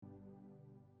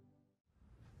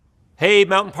Hey,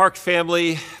 Mountain Park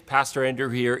family, Pastor Andrew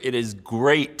here. It is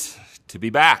great to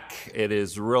be back. It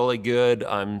is really good.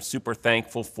 I'm super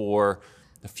thankful for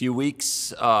the few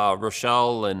weeks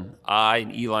Rochelle and I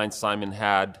and Eli and Simon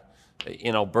had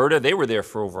in Alberta. They were there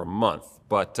for over a month,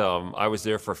 but I was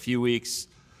there for a few weeks.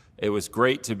 It was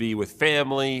great to be with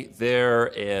family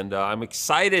there, and I'm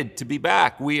excited to be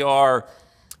back. We are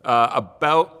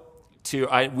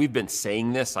we've been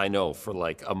saying this, I know, for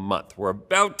like a month. We're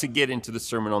about to get into the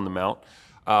Sermon on the Mount,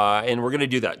 and we're going to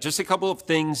do that. Just a couple of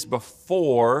things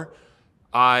before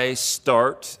I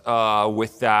start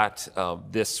with that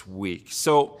this week.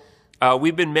 So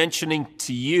we've been mentioning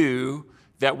to you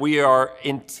that we are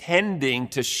intending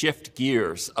to shift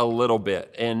gears a little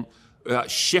bit and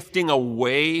shifting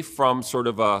away from sort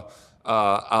of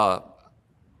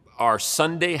our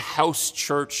Sunday house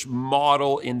church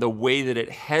model in the way that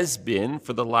it has been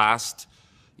for the last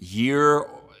year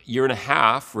and a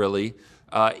half, really,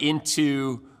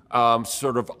 into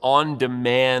sort of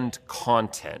on-demand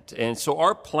content. And so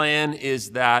our plan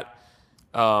is that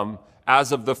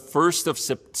as of the 1st of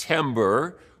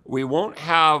September, we won't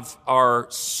have our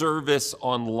service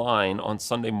online on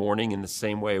Sunday morning in the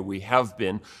same way we have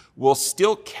been. We'll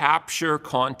still capture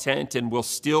content and we'll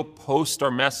still post our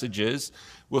messages.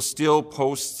 We'll still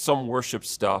post some worship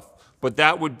stuff, but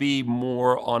that would be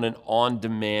more on an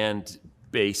on-demand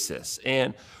basis.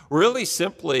 And really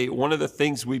simply, one of the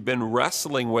things we've been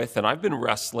wrestling with, and I've been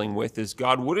wrestling with, is,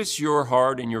 God, what is your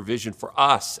heart and your vision for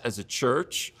us as a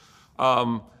church?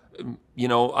 I'm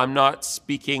not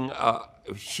speaking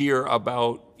here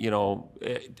about,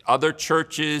 other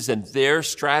churches and their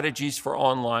strategies for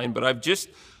online, but I've just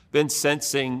been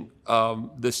sensing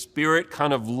the Spirit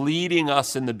kind of leading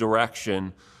us in the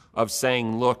direction of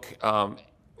saying, look,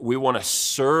 we want to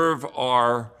serve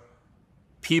our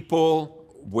people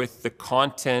with the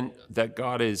content that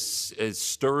God is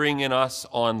stirring in us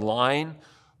online,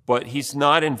 but He's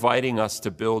not inviting us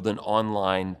to build an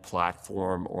online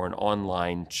platform or an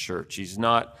online church. He's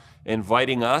not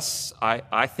inviting us,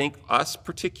 I think us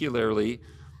particularly,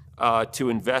 to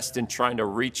invest in trying to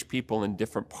reach people in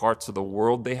different parts of the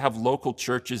world. They have local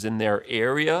churches in their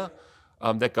area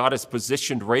that God has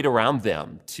positioned right around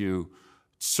them to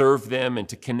serve them and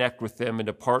to connect with them and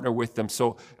to partner with them.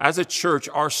 So as a church,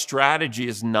 our strategy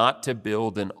is not to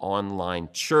build an online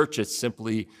church. It's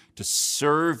simply to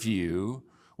serve you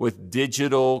with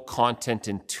digital content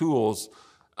and tools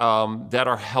that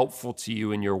are helpful to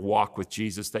you in your walk with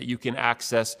Jesus, that you can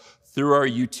access through our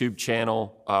YouTube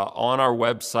channel, on our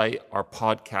website, our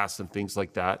podcasts, and things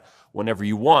like that whenever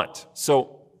you want.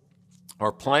 So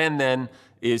our plan then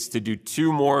is to do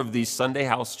 2 more of these Sunday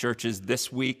house churches this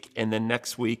week and then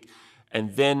next week,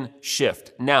 and then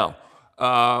shift. Now,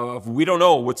 we don't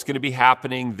know what's going to be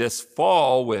happening this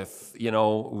fall with,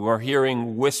 we're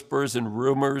hearing whispers and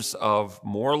rumors of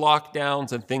more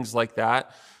lockdowns and things like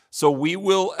that. So we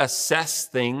will assess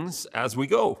things as we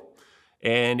go.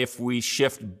 And if we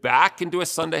shift back into a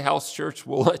Sunday house church,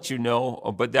 we'll let you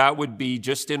know. But that would be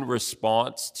just in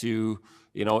response to,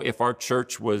 if our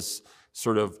church was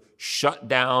sort of shut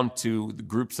down to the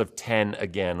groups of 10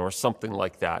 again or something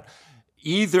like that.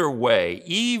 Either way,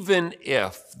 even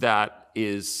if that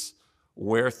is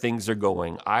where things are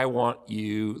going, I want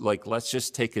you, let's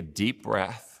just take a deep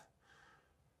breath.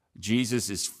 Jesus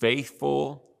is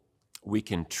faithful. We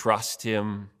can trust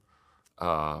Him.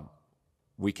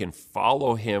 We can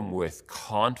follow Him with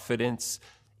confidence.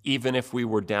 Even if we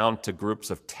were down to groups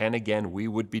of 10 again, we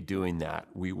would be doing that.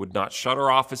 We would not shut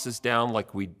our offices down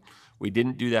like we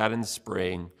didn't do that in the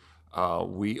spring.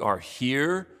 We are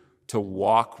here to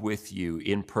walk with you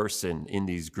in person in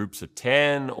these groups of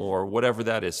 10 or whatever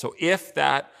that is. So if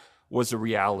that was a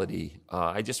reality,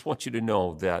 I just want you to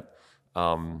know that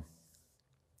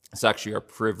it's actually our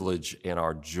privilege and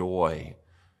our joy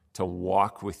to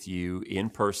walk with you in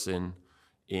person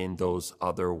in those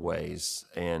other ways.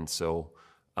 And so,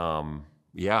 I'm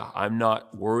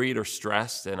not worried or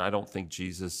stressed, and I don't think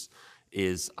Jesus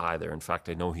is either. In fact,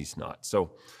 I know He's not.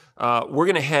 So we're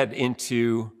going to head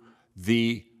into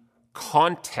the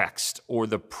context or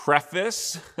the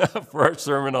preface for our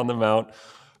Sermon on the Mount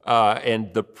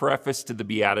and the preface to the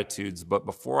Beatitudes. But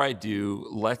before I do,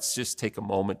 let's just take a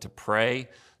moment to pray.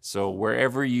 So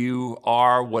wherever you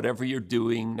are, whatever you're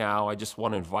doing now, I just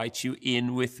want to invite you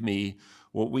in with me.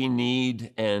 What we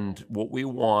need and what we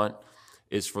want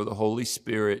is for the Holy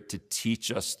Spirit to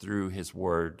teach us through His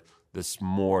Word this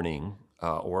morning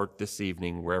or this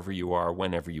evening, wherever you are,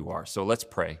 whenever you are. So let's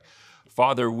pray.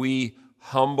 Father, we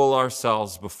humble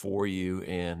ourselves before you,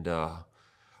 and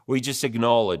we just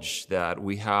acknowledge that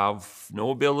we have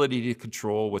no ability to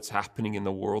control what's happening in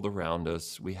the world around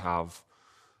us. We have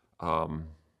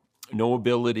no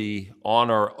ability on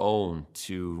our own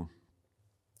to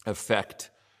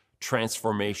affect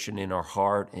transformation in our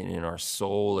heart and in our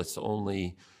soul. It's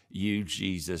only you,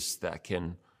 Jesus, that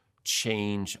can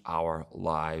change our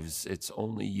lives. It's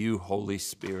only you, Holy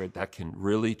Spirit, that can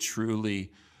really,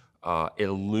 truly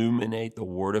illuminate the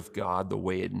Word of God the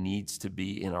way it needs to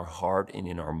be in our heart and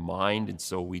in our mind. And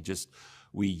so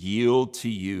we yield to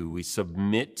you. We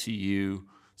submit to you,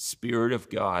 Spirit of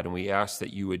God, and we ask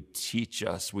that you would teach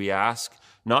us. We ask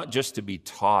not just to be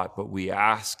taught, but we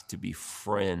ask to be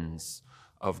friends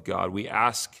of God. We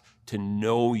ask to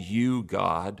know you,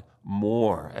 God,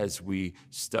 more as we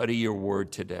study your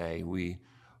word today. We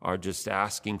are just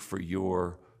asking for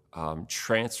your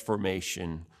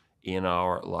transformation in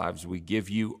our lives. We give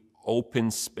you open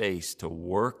space to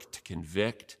work, to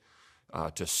convict,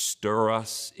 to stir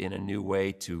us in a new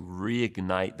way, to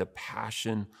reignite the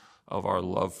passion of our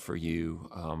love for you.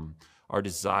 Our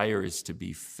desire is to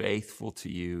be faithful to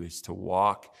you, is to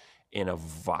walk in a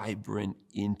vibrant,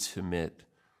 intimate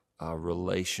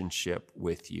relationship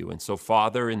with you. And so,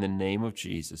 Father, in the name of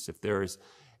Jesus, if there is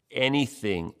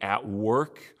anything at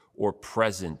work or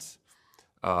present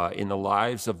in the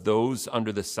lives of those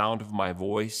under the sound of my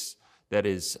voice that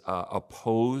is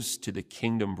opposed to the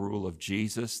kingdom rule of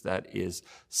Jesus, that is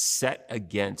set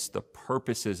against the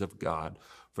purposes of God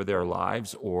for their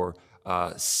lives, or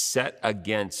set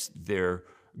against their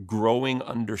growing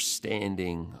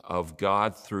understanding of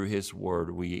God through his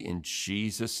word, we, in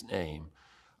Jesus' name,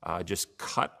 just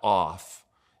cut off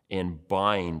and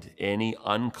bind any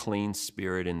unclean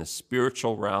spirit in the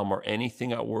spiritual realm or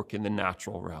anything at work in the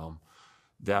natural realm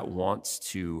that wants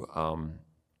to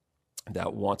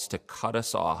cut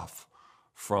us off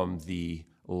from the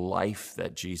life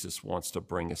that Jesus wants to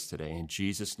bring us today. In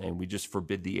Jesus' name, we just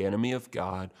forbid the enemy of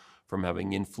God from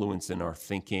having influence in our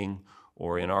thinking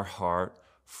or in our heart,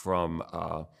 from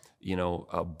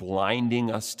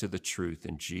blinding us to the truth,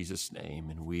 in Jesus' name.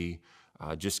 And we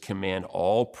just command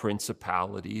all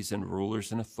principalities and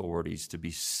rulers and authorities to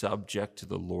be subject to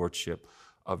the lordship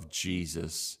of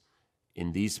Jesus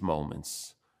in these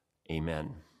moments.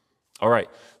 Amen. All right,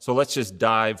 so let's just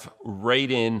dive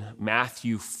right in.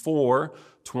 Matthew 4,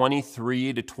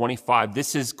 23 to 25.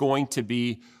 This is going to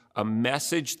be a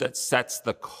message that sets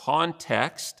the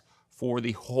context for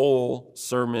the whole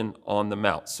Sermon on the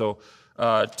Mount. So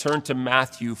turn to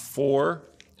Matthew 4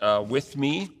 with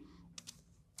me,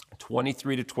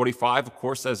 23 to 25. Of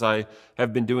course, as I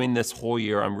have been doing this whole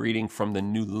year, I'm reading from the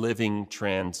New Living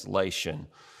Translation.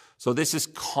 So this is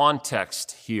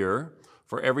context here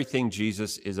for everything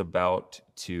Jesus is about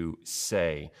to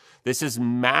say. This is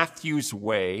Matthew's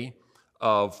way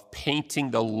of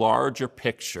painting the larger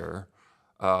picture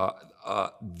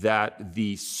that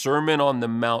the Sermon on the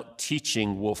Mount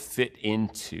teaching will fit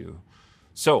into.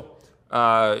 So,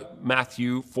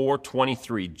 Matthew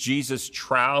 4:23, Jesus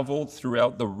traveled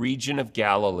throughout the region of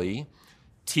Galilee,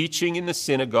 teaching in the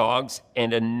synagogues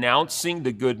and announcing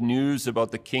the good news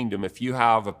about the kingdom. If you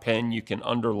have a pen, you can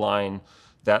underline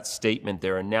that statement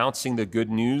there, announcing the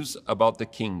good news about the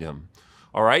kingdom.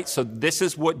 All right, so this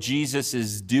is what Jesus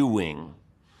is doing.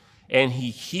 And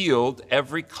he healed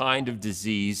every kind of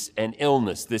disease and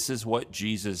illness. This is what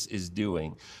Jesus is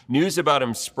doing. News about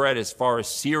him spread as far as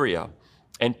Syria,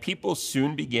 and people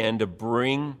soon began to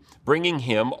bringing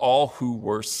him all who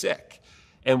were sick.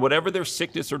 And whatever their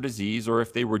sickness or disease, or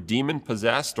if they were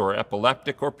demon-possessed or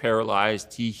epileptic or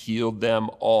paralyzed, he healed them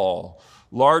all.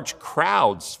 Large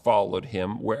crowds followed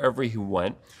him wherever he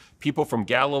went. People from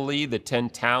Galilee, the 10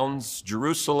 towns,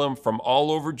 Jerusalem, from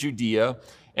all over Judea,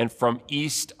 and from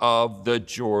east of the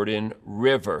Jordan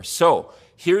River. So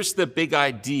here's the big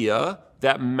idea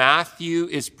that Matthew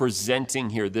is presenting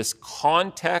here, this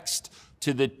context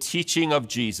to the teaching of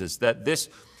Jesus, that this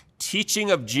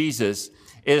teaching of Jesus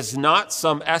is not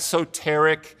some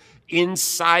esoteric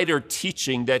insider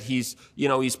teaching that he's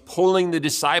pulling the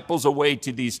disciples away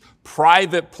to these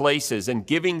private places and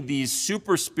giving these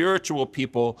super spiritual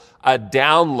people a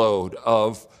download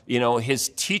of, his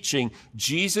teaching.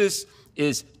 Jesus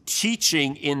is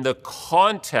teaching in the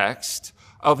context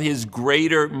of his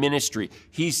greater ministry.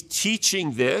 He's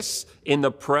teaching this in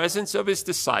the presence of his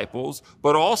disciples,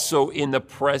 but also in the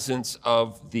presence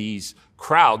of these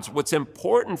crowds. What's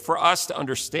important for us to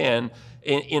understand,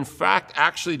 in fact,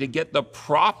 actually to get the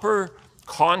proper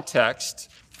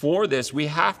context for this, we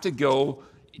have to go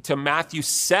to Matthew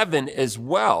 7 as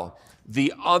well,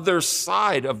 the other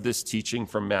side of this teaching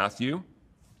from Matthew.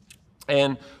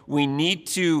 And we need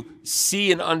to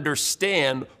see and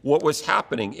understand what was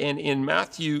happening. And in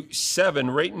Matthew 7,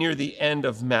 right near the end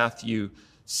of Matthew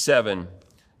 7,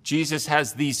 Jesus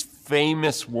has these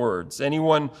famous words.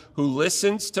 Anyone who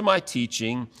listens to my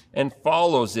teaching and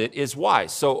follows it is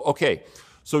wise.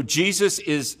 So Jesus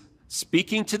is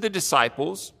speaking to the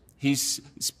disciples. He's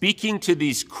speaking to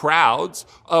these crowds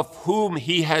of whom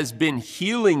he has been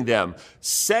healing them,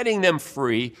 setting them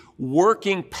free,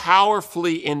 working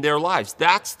powerfully in their lives.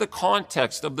 That's the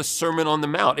context of the Sermon on the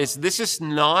Mount. This is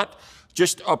not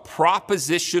just a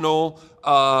propositional,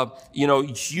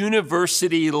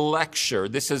 university lecture.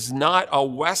 This is not a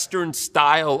Western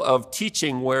style of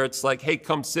teaching where it's like, hey,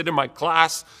 come sit in my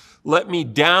class. Let me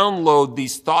download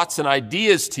these thoughts and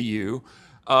ideas to you.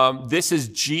 This is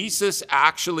Jesus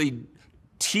actually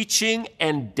teaching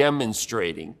and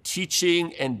demonstrating.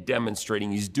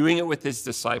 He's doing it with his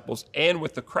disciples and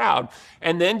with the crowd.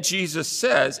 And then Jesus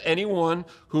says, anyone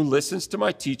who listens to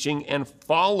my teaching and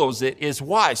follows it is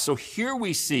wise. So here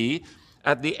we see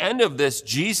at the end of this,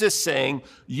 Jesus saying,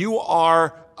 you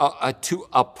are to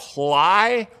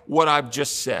apply what I've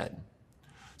just said.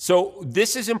 So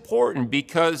this is important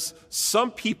because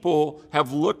some people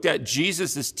have looked at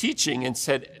Jesus' teaching and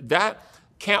said, that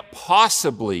can't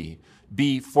possibly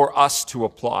be for us to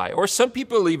apply. Or some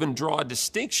people even draw a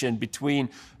distinction between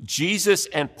Jesus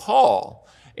and Paul.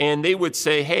 And they would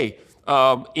say, hey,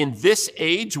 in this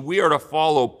age, we are to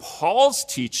follow Paul's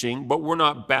teaching, but we're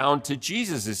not bound to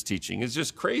Jesus' teaching. It's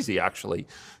just crazy, actually.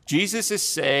 Jesus is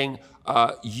saying,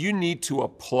 you need to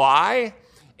apply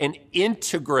and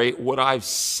integrate what I've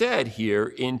said here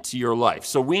into your life.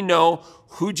 So we know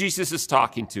who Jesus is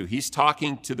talking to. He's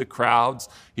talking to the crowds.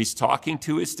 He's talking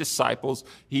to his disciples.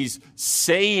 He's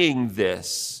saying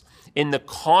this in the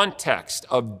context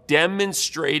of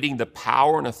demonstrating the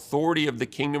power and authority of the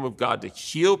kingdom of God to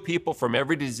heal people from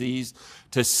every disease,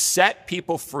 to set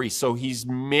people free. So he's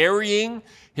marrying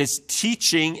his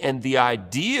teaching and the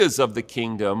ideas of the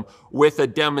kingdom with a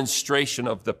demonstration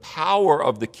of the power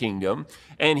of the kingdom.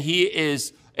 And he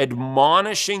is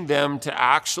admonishing them to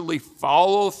actually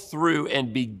follow through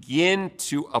and begin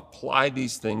to apply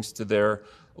these things to their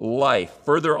life.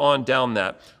 Further on down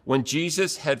that, when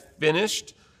Jesus had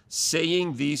finished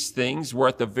saying these things, we're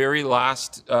at the very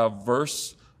last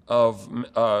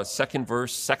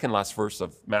second last verse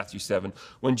of Matthew 7.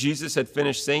 When Jesus had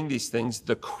finished saying these things,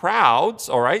 the crowds,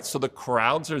 all right, so the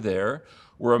crowds are there,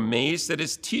 were amazed at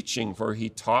his teaching, for he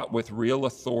taught with real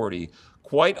authority,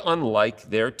 quite unlike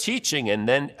their teaching. And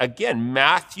then again,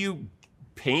 Matthew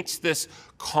paints this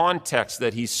context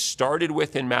that he started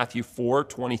with in Matthew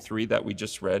 4:23 that we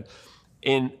just read.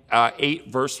 In 8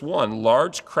 verse 1,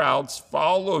 large crowds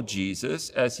followed Jesus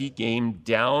as he came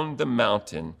down the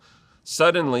mountain.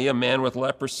 Suddenly, a man with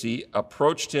leprosy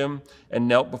approached him and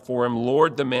knelt before him.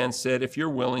 Lord, the man said, if you're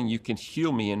willing, you can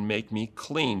heal me and make me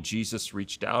clean. Jesus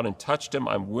reached out and touched him.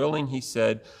 I'm willing, he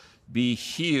said, be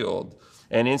healed.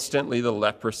 And instantly the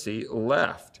leprosy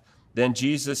left. Then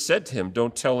Jesus said to him,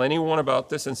 don't tell anyone about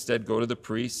this. Instead, go to the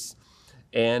priests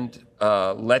and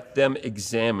let them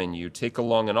examine you. Take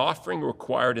along an offering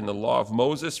required in the law of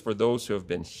Moses for those who have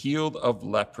been healed of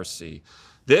leprosy.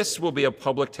 This will be a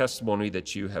public testimony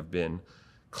that you have been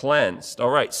cleansed. All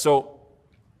right, so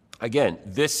again,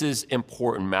 this is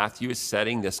important. Matthew is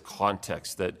setting this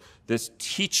context that this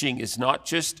teaching is not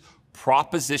just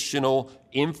propositional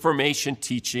information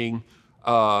teaching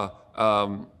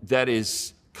that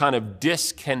is kind of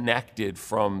disconnected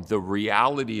from the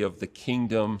reality of the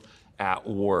kingdom at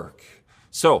work.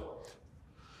 So,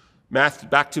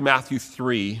 back to Matthew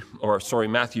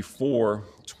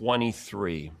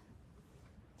 4:23.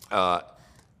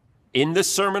 In the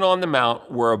Sermon on the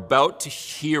Mount, we're about to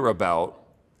hear about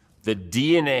the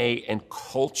DNA and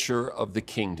culture of the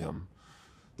kingdom.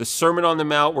 The Sermon on the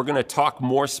Mount, we're going to talk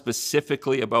more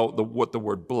specifically about what the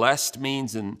word blessed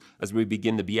means, and as we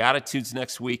begin the Beatitudes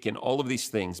next week and all of these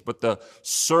things. But the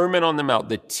Sermon on the Mount,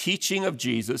 the teaching of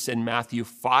Jesus in Matthew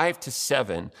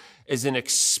 5-7 is an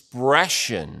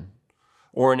expression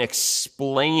or an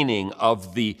explaining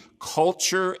of the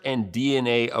culture and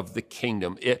DNA of the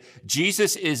kingdom.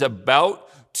 Jesus is about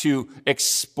to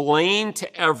explain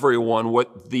to everyone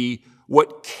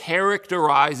what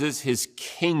characterizes his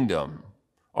kingdom.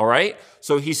 All right?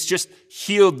 So he's just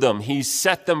healed them. He's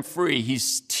set them free.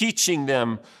 He's teaching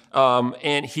them,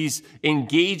 and he's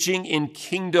engaging in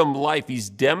kingdom life. He's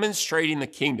demonstrating the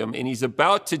kingdom, and he's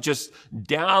about to just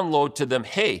download to them,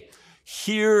 hey,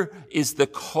 here is the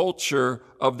culture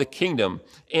of the kingdom.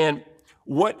 And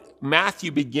what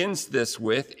Matthew begins this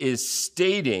with is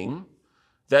stating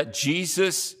that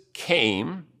Jesus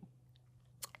came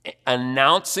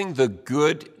announcing the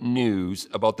good news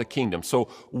about the kingdom. So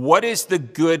what is the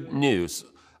good news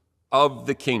of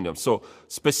the kingdom? So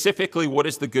specifically, what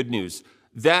is the good news?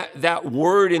 That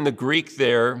word in the Greek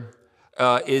there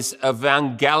is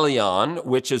evangelion,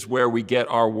 which is where we get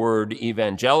our word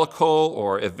evangelical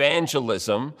or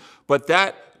evangelism. But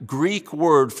that Greek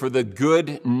word for the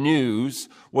good news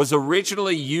was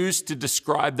originally used to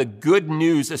describe the good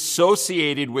news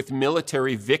associated with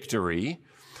military victory.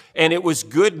 And it was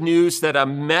good news that a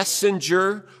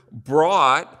messenger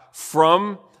brought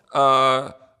from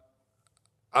the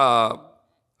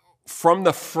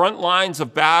front lines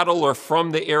of battle or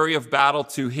from the area of battle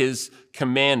to his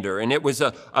commander. And it was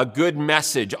a good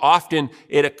message. Often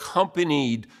it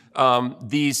accompanied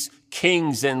these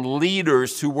kings and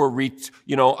leaders who were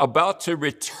about to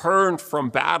return from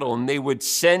battle, and they would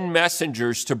send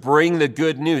messengers to bring the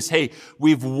good news. Hey,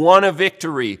 we've won a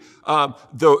victory.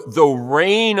 The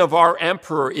reign of our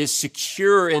emperor is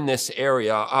secure in this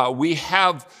area. We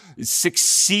have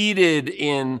succeeded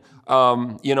in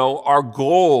our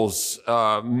goals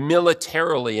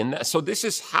militarily. And so this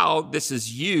is how this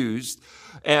is used.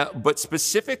 But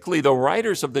specifically, the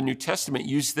writers of the New Testament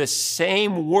use this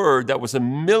same word that was a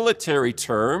military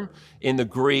term in the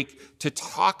Greek to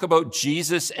talk about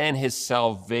Jesus and his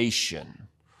salvation.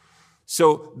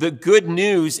 So the good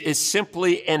news is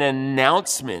simply an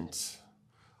announcement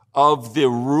of the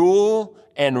rule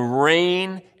and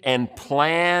reign and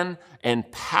plan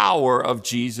and power of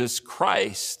Jesus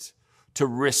Christ to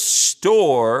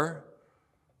restore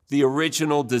the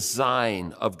original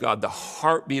design of God, the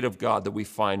heartbeat of God that we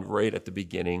find right at the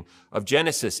beginning of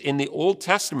Genesis. In the Old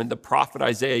Testament, the prophet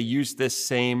Isaiah used this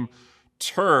same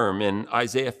term. In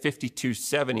Isaiah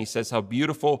 52:7, he says, "How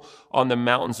beautiful on the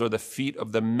mountains are the feet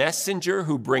of the messenger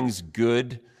who brings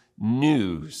good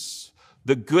news."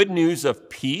 The good news of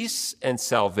peace and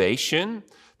salvation,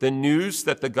 the news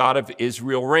that the God of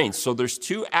Israel reigns. So there's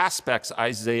two aspects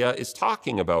Isaiah is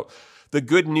talking about. The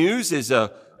good news is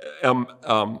a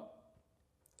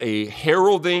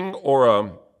heralding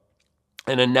or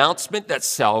an announcement that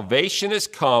salvation has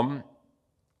come,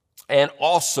 and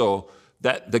also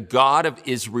that the God of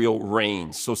Israel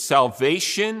reigns. So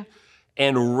salvation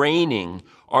and reigning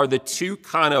are the two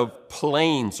kind of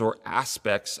planes or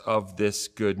aspects of this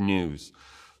good news.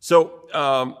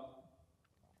 So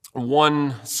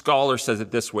one scholar says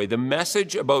it this way: the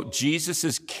message about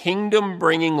Jesus'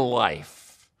 kingdom-bringing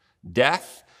life,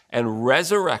 death, and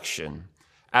resurrection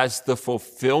as the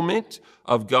fulfillment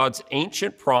of God's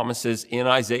ancient promises in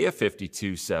Isaiah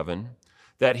 52:7,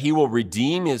 that he will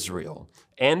redeem Israel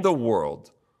and the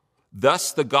world.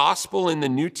 Thus, the gospel in the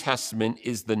New Testament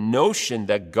is the notion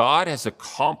that God has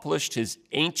accomplished his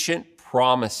ancient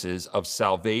promises of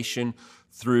salvation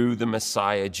through the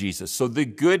Messiah Jesus. So the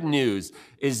good news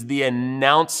is the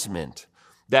announcement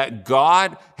that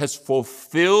God has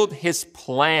fulfilled his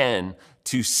plan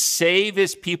to save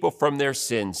his people from their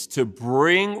sins, to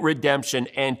bring redemption,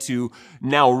 and to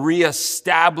now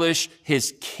reestablish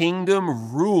his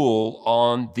kingdom rule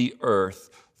on the earth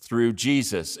through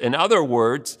Jesus. In other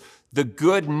words, the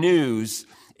good news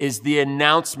is the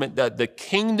announcement that the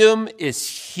kingdom is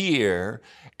here,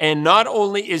 and not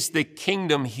only is the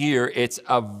kingdom here, it's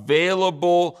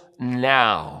available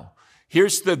now.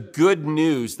 Here's the good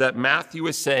news that Matthew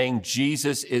is saying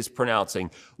Jesus is pronouncing.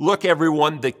 Look,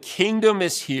 everyone, the kingdom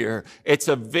is here. It's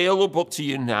available to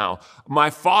you now. My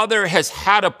Father has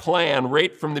had a plan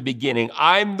right from the beginning.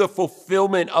 I'm the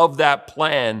fulfillment of that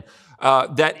plan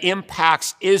that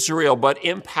impacts Israel, but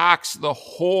impacts the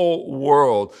whole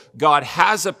world. God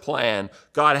has a plan.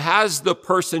 God has the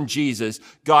person Jesus.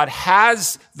 God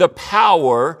has the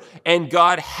power, and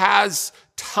God has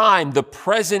time, the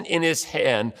present in his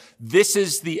hand. This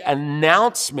is the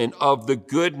announcement of the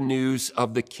good news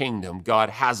of the kingdom. God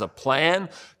has a plan.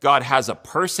 God has a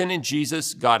person in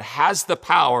Jesus. God has the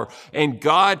power, and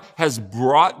God has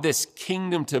brought this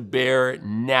kingdom to bear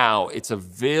now. It's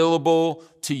available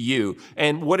to you.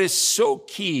 And what is so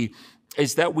key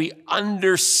is that we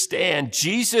understand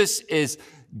Jesus is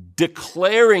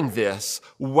declaring this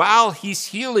while he's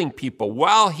healing people,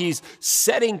 while he's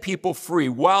setting people free,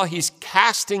 while he's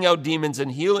casting out demons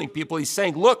and healing people. He's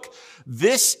saying, look,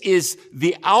 this is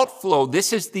the outflow.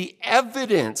 This is the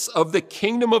evidence of the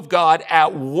kingdom of God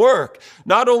at work.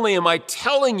 Not only am I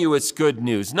telling you it's good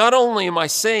news, not only am I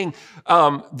saying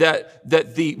that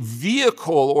the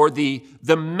vehicle or the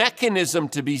mechanism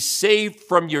to be saved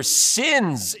from your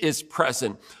sins is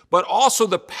present, but also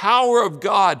the power of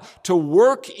God to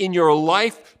work in your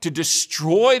life to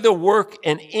destroy the work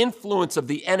and influence of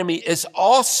the enemy is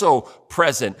also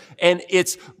present. And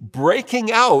it's breaking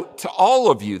out to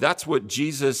all of you. That's what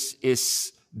Jesus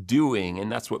is doing. And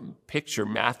that's what picture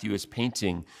Matthew is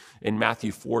painting in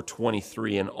Matthew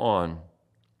 4:23 and on.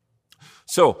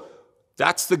 So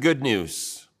that's the good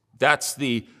news. That's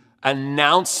the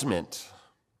announcement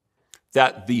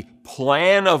that the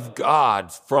plan of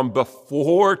God from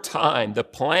before time, the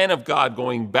plan of God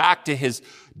going back to his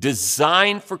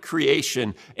design for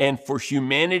creation and for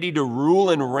humanity to rule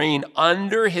and reign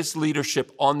under his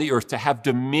leadership on the earth, to have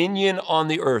dominion on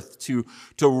the earth, to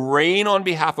reign on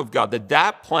behalf of God,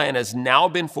 that plan has now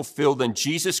been fulfilled in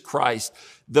Jesus Christ.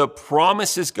 The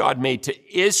promises God made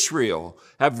to Israel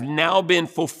have now been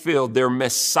fulfilled. Their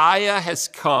Messiah has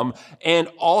come, and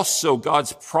also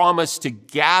God's promise to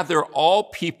gather all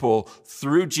people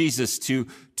through Jesus, to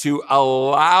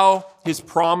allow his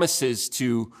promises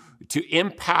to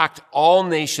impact all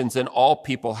nations and all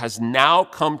people has now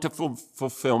come to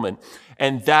fulfillment.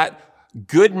 And that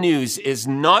good news is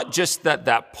not just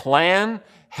that plan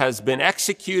has been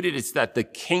executed, it's that the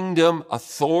kingdom,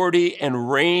 authority, and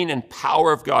reign and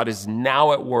power of God is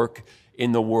now at work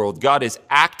in the world. God is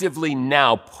actively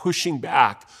now pushing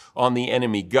back on the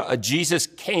enemy. Jesus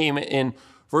came in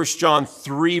 1 John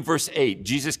 3, verse 8.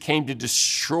 Jesus came to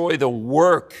destroy the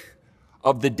work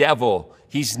of the devil.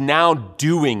 He's now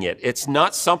doing it. It's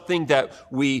not something that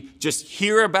we just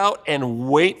hear about and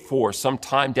wait for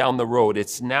sometime down the road.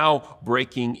 It's now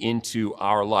breaking into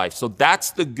our life. So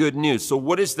that's the good news. So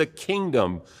what is the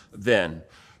kingdom then?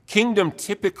 Kingdom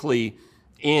typically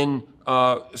in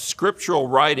scriptural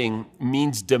writing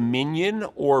means dominion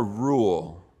or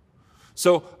rule.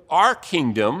 So our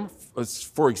kingdom,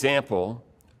 for example,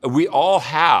 we all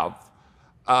have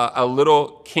a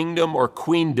little kingdom or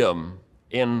queendom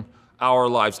in our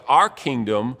lives. Our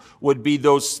kingdom would be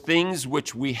those things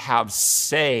which we have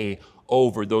say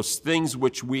over, those things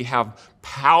which we have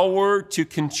power to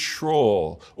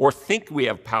control or think we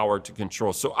have power to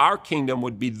control. So our kingdom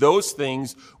would be those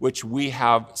things which we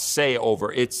have say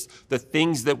over. It's the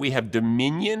things that we have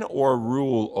dominion or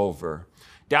rule over.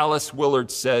 Dallas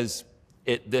Willard says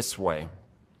it this way: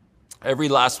 every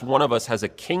last one of us has a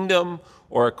kingdom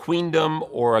or a queendom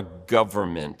or a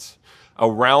government, a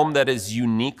realm that is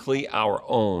uniquely our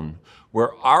own,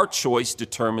 where our choice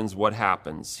determines what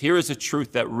happens. Here is a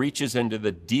truth that reaches into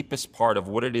the deepest part of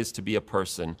what it is to be a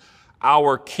person.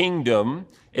 Our kingdom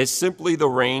is simply the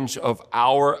range of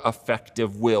our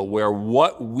effective will, where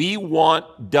what we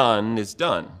want done is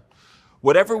done.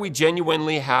 Whatever we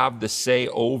genuinely have the say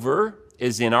over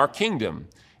is in our kingdom.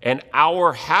 And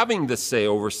our having the say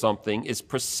over something is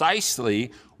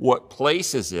precisely what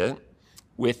places it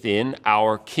within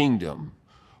our kingdom.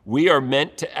 We are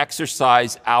meant to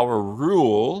exercise our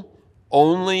rule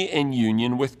only in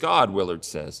union with God, Willard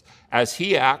says, as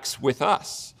he acts with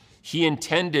us. He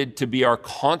intended to be our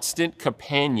constant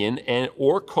companion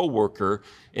or co-worker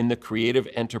in the creative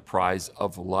enterprise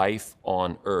of life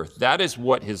on earth. That is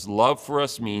what his love for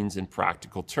us means in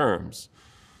practical terms.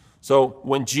 So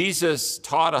when Jesus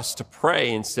taught us to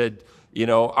pray and said,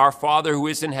 our Father who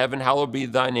is in heaven, hallowed be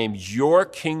thy name. Your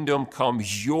kingdom come,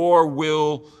 your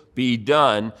will be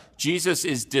done. Jesus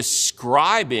is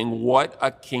describing what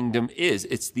a kingdom is.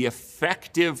 It's the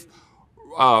effective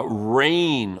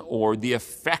reign or the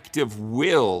effective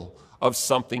will of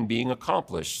something being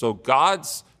accomplished. So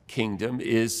God's kingdom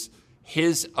is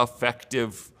his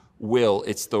effective will.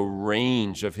 It's the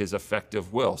range of his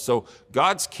effective will. So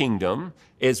God's kingdom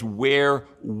is where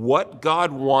what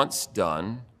God wants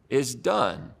done is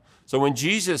done. So when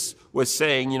Jesus was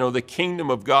saying, the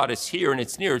kingdom of God is here and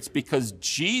it's near, it's because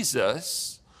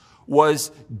Jesus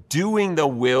was doing the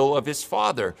will of his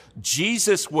Father.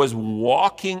 Jesus was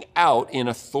walking out in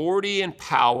authority and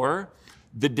power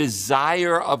the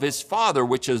desire of his Father,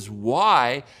 which is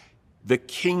why the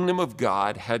kingdom of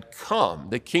God had come.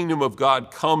 The kingdom of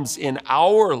God comes in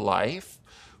our life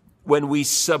when we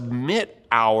submit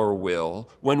our will,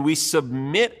 when we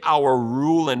submit our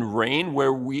rule and reign,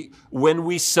 when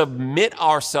we submit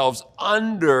ourselves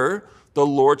under the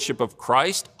lordship of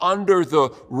Christ, under the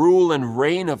rule and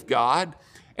reign of God,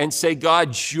 and say,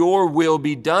 God, your will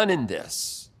be done in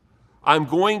this. I'm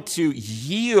going to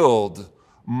yield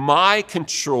my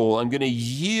control. I'm going to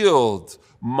yield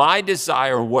my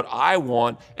desire, what I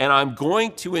want, and I'm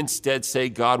going to instead say,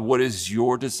 God, what is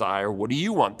your desire? What do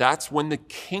you want? That's when the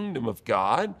kingdom of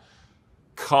God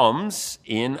comes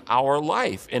in our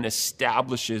life and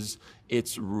establishes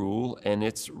its rule and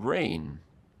its reign.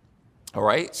 All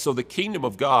right? So the kingdom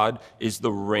of God is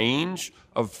the range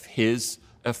of his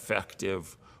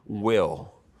effective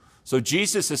will. So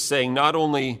Jesus is saying not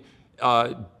only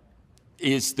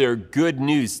is there good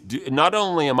news, not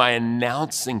only am I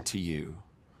announcing to you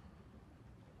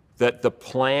that the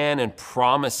plan and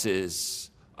promises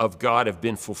of God have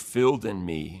been fulfilled in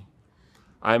me,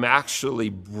 I'm actually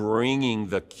bringing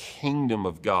the kingdom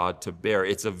of God to bear.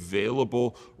 It's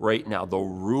available right now. The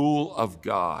rule of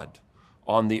God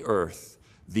on the earth,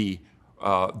 the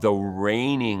the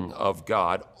reigning of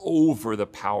God over the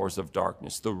powers of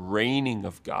darkness, the reigning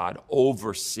of God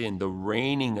over sin, the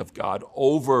reigning of God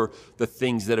over the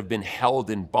things that have been held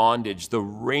in bondage, the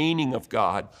reigning of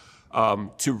God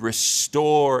to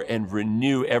restore and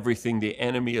renew everything the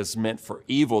enemy has meant for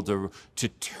evil, to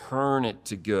turn it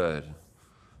to good.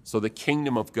 So the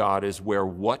kingdom of God is where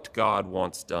what God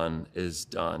wants done is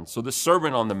done. So the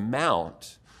Sermon on the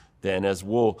Mount, then, as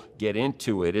we'll get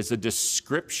into it, is a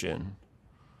description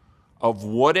of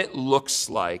what it looks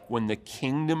like when the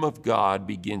kingdom of God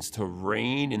begins to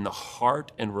reign in the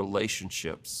heart and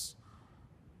relationships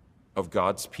of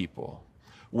God's people.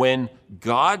 When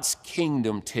God's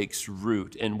kingdom takes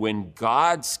root and when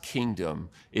God's kingdom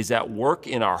is at work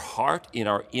in our heart, in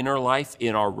our inner life,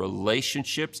 in our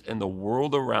relationships, and the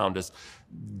world around us,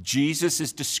 Jesus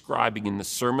is describing in the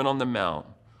Sermon on the Mount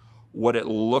what it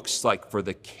looks like for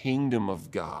the kingdom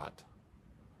of God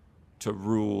to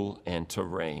rule and to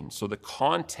reign. So the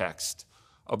context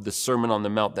of the Sermon on the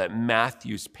Mount that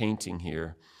Matthew's painting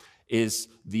here is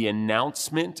the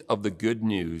announcement of the good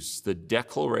news, the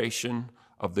declaration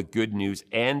of the good news,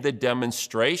 and the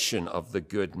demonstration of the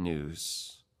good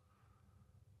news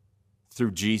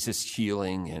through Jesus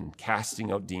healing and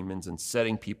casting out demons and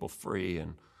setting people free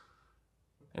and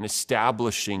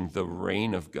establishing the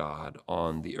reign of God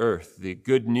on the earth. The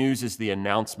good news is the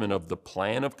announcement of the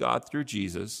plan of God through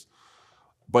Jesus,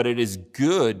 but it is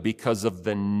good because of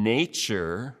the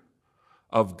nature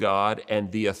of God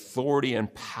and the authority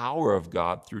and power of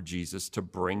God through Jesus to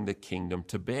bring the kingdom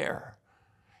to bear.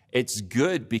 It's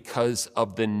good because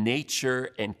of the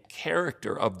nature and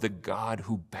character of the God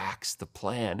who backs the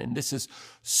plan. And this is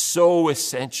so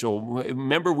essential.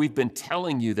 Remember, we've been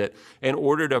telling you that in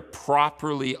order to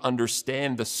properly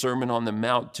understand the Sermon on the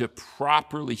Mount, to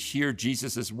properly hear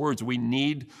Jesus' words, we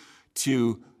need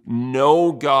to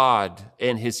know God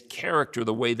and his character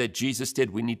the way that Jesus did.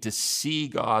 We need to see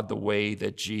God the way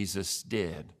that Jesus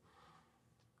did.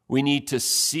 We need to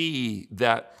see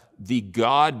that the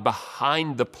God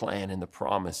behind the plan and the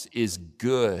promise is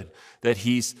good, that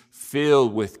he's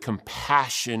filled with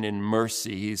compassion and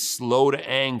mercy. He's slow to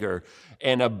anger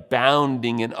and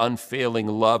abounding in unfailing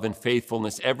love and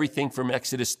faithfulness. Everything from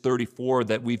Exodus 34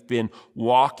 that we've been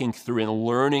walking through and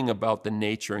learning about the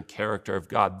nature and character of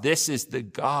God. This is the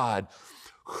God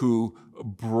who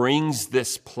brings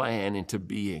this plan into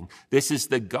being. This is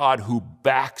the God who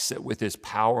backs it with his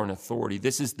power and authority.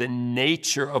 This is the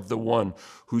nature of the one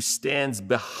who stands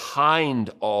behind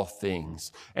all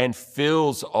things and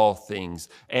fills all things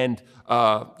and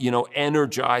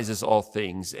energizes all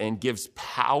things and gives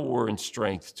power and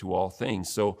strength to all things.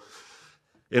 So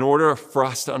in order for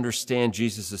us to understand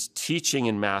Jesus' teaching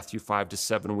in Matthew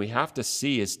 5-7, we have to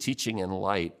see his teaching in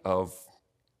light of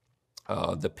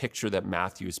the picture that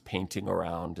Matthew is painting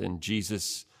around. And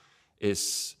Jesus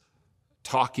is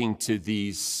talking to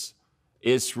these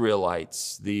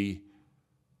Israelites, the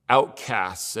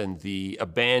outcasts and the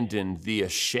abandoned, the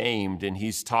ashamed, and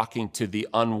he's talking to the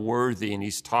unworthy, and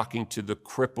he's talking to the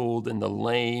crippled and the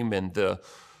lame, and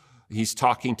he's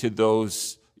talking to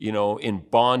those, in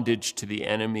bondage to the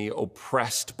enemy,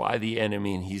 oppressed by the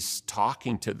enemy, and he's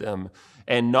talking to them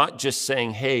and not just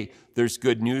saying, hey, there's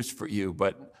good news for you,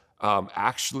 but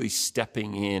actually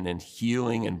stepping in and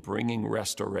healing and bringing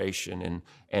restoration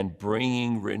and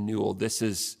bringing renewal. This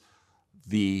is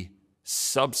the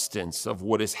substance of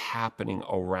what is happening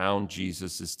around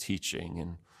Jesus' teaching.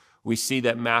 And we see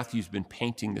that Matthew's been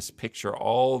painting this picture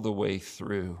all the way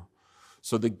through.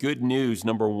 So the good news,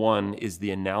 number one, is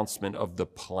the announcement of the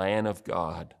plan of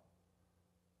God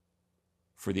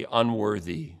for the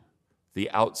unworthy,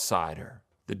 the outsider,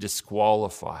 the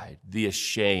disqualified, the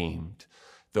ashamed,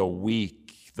 the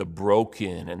weak, the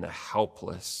broken, and the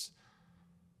helpless.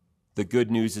 The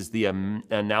good news is the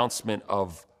announcement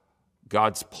of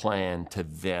God's plan to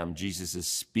them. Jesus is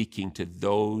speaking to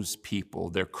those people.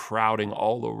 They're crowding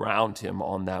all around him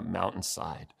on that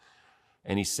mountainside.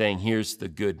 And he's saying, here's the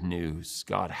good news.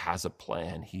 God has a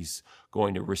plan. He's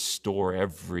going to restore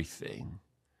everything.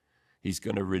 He's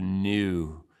going to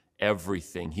renew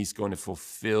everything. He's going to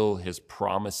fulfill his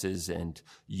promises. And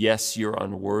yes, you're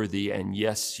unworthy. And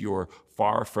yes, you're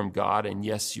far from God. And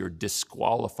yes, you're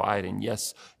disqualified. And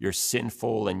yes, you're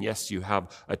sinful. And yes, you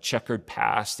have a checkered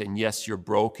past. And yes, you're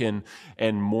broken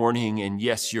and mourning. And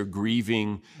yes, you're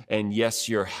grieving. And yes,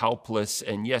 you're helpless.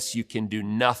 And yes, you can do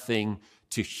nothing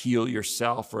to heal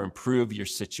yourself or improve your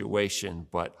situation.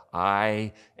 But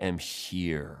I am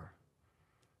here.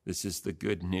 This is the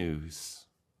good news.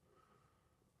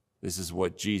 This is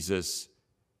what Jesus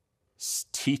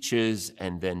teaches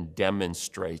and then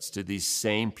demonstrates to these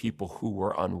same people who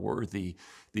were unworthy.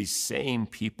 these same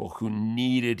people who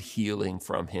needed healing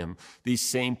from him, these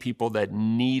same people that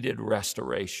needed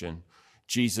restoration,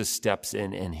 Jesus steps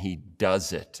in and he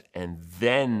does it and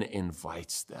then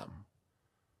invites them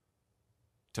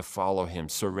to follow him,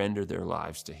 surrender their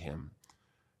lives to him,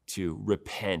 to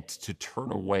repent, to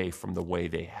turn away from the way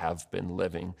they have been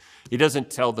living. He doesn't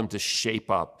tell them to shape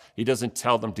up. He doesn't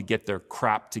tell them to get their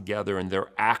crap together and their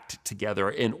act together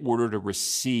in order to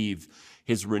receive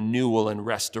his renewal and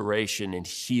restoration and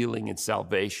healing and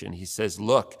salvation. He says,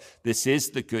 look, this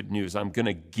is the good news. I'm going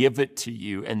to give it to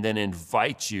you and then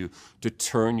invite you to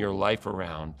turn your life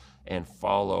around and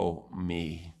follow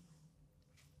me.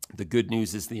 The good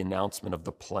news is the announcement of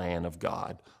the plan of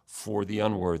God for the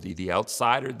unworthy, the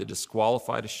outsider, the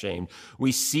disqualified, ashamed.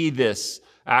 We see this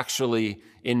actually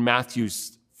in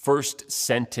Matthew's first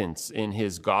sentence in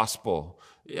his gospel,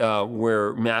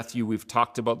 where Matthew, we've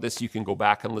talked about this. You can go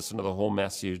back and listen to the whole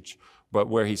message, but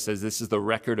where he says this is the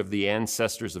record of the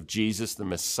ancestors of Jesus, the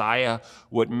Messiah.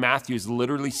 What Matthew is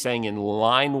literally saying in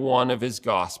line 1 of his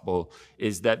gospel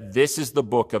is that this is the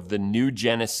book of the new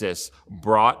Genesis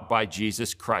brought by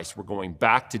Jesus Christ. We're going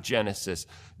back to Genesis.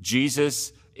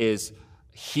 Jesus is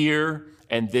here,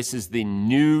 and this is the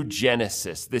new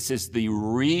Genesis. This is the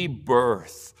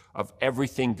rebirth of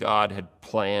everything God had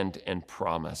planned and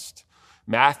promised.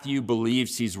 Matthew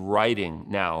believes he's writing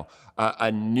now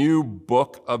a new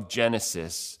book of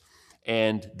Genesis,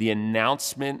 and the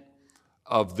announcement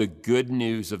of the good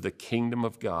news of the kingdom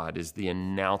of God is the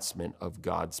announcement of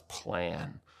God's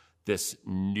plan, this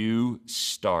new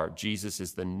start. Jesus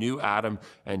is the new Adam,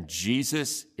 and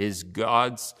Jesus is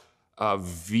God's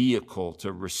vehicle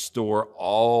to restore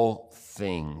all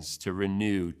things, to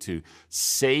renew, to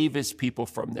save his people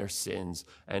from their sins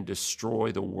and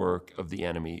destroy the work of the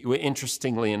enemy.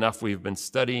 Interestingly enough, we've been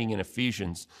studying in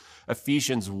Ephesians.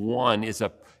 Ephesians 1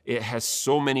 it has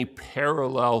so many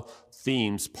parallel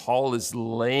themes. Paul is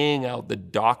laying out the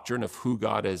doctrine of who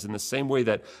God is in the same way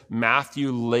that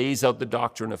Matthew lays out the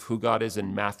doctrine of who God is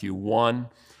in Matthew 1.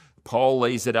 Paul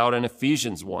lays it out in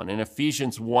Ephesians 1. In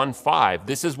Ephesians 1:5,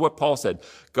 this is what Paul said.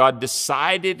 God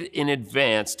decided in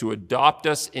advance to adopt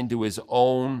us into his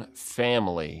own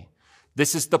family.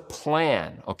 This is the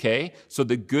plan, okay? So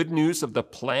the good news of the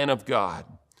plan of God,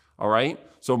 all right?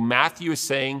 So Matthew is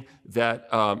saying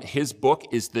that his book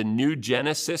is the new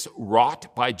Genesis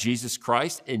wrought by Jesus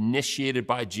Christ, initiated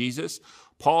by Jesus.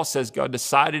 Paul says God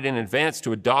decided in advance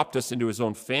to adopt us into his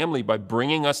own family by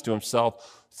bringing us to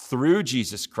himself through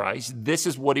Jesus Christ. This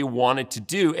is what he wanted to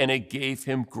do, and it gave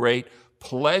him great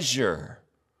pleasure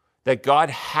that God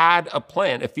had a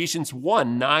plan. Ephesians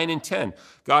 1:9 and 10.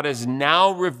 God has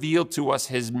now revealed to us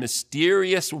his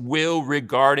mysterious will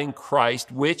regarding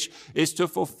Christ, which is to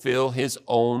fulfill his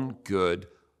own good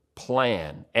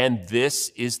plan. And this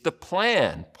is the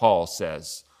plan, Paul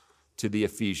says to the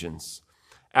Ephesians.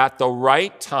 At the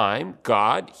right time,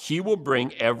 God, he will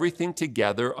bring everything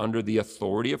together under the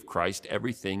authority of Christ,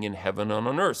 everything in heaven and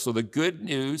on earth. So the good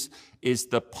news is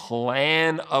the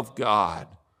plan of God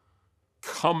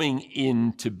coming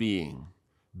into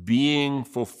being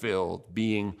fulfilled,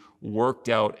 being worked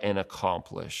out and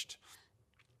accomplished.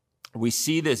 We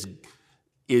see this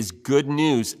is good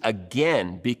news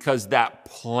again because that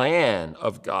plan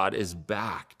of God is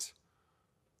backed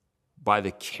by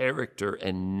the character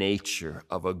and nature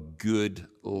of a good,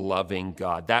 loving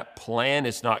God. That plan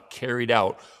is not carried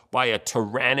out by a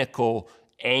tyrannical,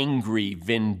 angry,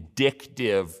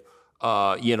 vindictive,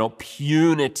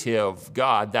 punitive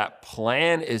God. That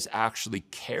plan is actually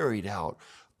carried out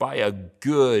by a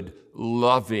good,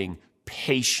 loving,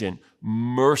 patient,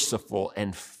 merciful,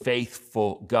 and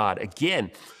faithful God. Again,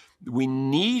 we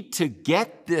need to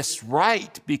get this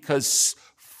right because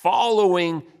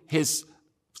following his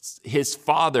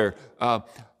father,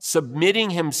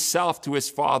 submitting himself to his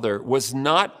father was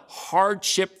not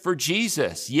hardship for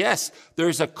Jesus. Yes,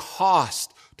 there's a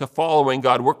cost to following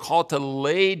God. We're called to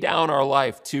lay down our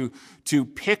life, to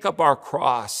pick up our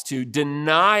cross, to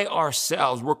deny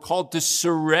ourselves. We're called to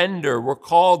surrender. We're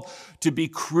called to be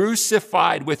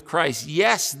crucified with Christ.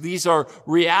 Yes, these are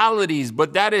realities,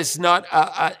 but that is not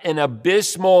an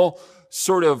abysmal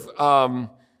sort of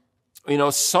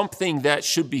something that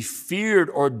should be feared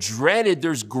or dreaded.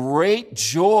 There's great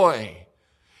joy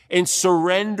in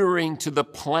surrendering to the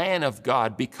plan of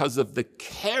God because of the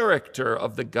character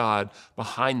of the God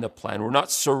behind the plan. We're not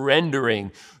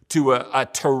surrendering to a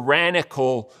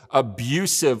tyrannical,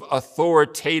 abusive,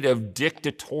 authoritative,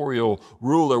 dictatorial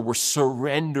ruler. We're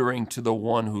surrendering to the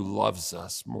one who loves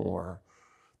us more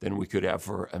than we could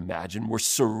ever imagine. We're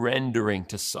surrendering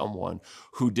to someone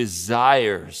who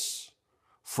desires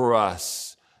for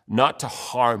us not to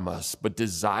harm us, but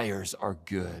desires our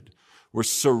good. We're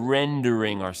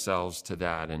surrendering ourselves to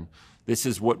that. And this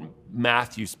is what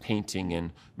Matthew's painting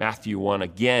in Matthew 1.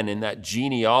 Again, in that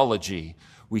genealogy,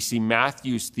 we see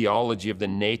Matthew's theology of the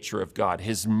nature of God,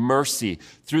 his mercy.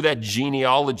 Through that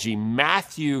genealogy,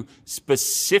 Matthew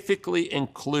specifically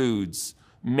includes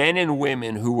men and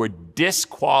women who were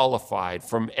disqualified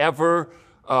from ever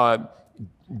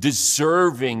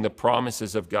deserving the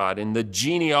promises of God. In the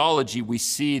genealogy, we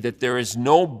see that there is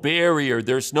no barrier,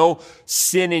 there's no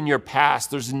sin in your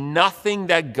past, there's nothing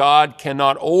that God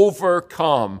cannot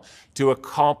overcome to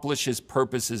accomplish his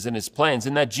purposes and his plans.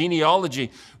 In that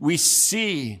genealogy, we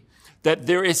see that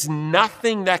there is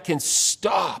nothing that can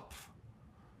stop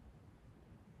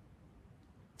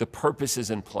the purposes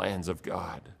and plans of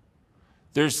God.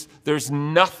 There's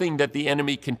nothing that the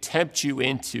enemy can tempt you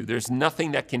into. There's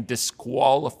nothing that can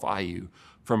disqualify you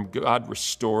from God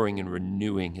restoring and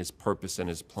renewing his purpose and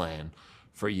his plan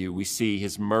for you. We see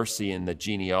his mercy in the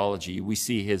genealogy. We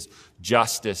see his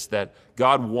justice, that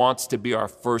God wants to be our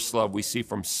first love. We see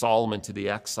from Solomon to the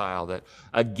exile that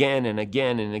again and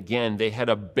again and again they had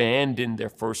abandoned their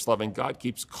first love, and God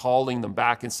keeps calling them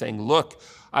back and saying, look,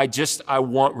 I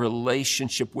want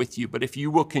relationship with you, but if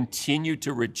you will continue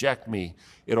to reject me,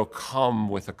 it'll come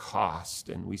with a cost.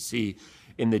 And we see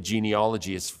in the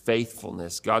genealogy his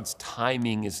faithfulness. God's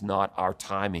timing is not our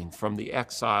timing. From the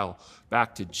exile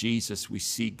back to Jesus, we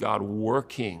see God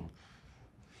working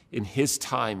in his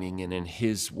timing and in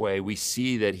his way. We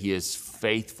see that he is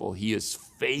faithful. He is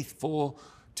faithful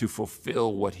to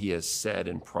fulfill what he has said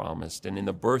and promised. And in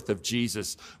the birth of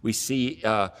Jesus, we see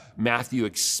Matthew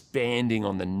expanding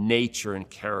on the nature and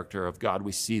character of God.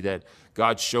 We see that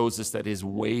God shows us that his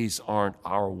ways aren't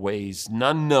our ways.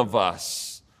 None of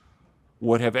us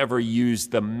would have ever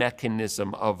used the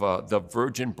mechanism of the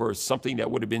virgin birth, something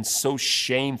that would have been so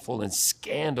shameful and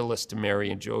scandalous to Mary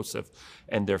and Joseph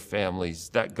and their families.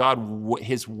 That God,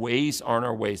 his ways aren't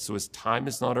our ways. So his time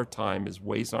is not our time. His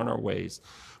ways aren't our ways.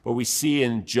 But we see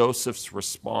in Joseph's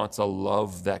response a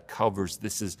love that covers.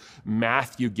 This is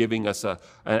Matthew giving us an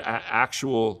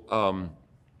actual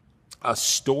a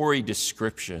story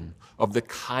description of the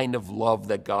kind of love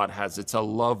that God has. It's a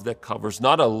love that covers,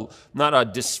 not a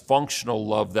dysfunctional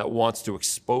love that wants to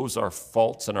expose our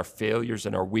faults and our failures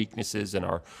and our weaknesses and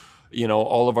our,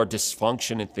 all of our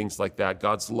dysfunction and things like that.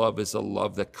 God's love is a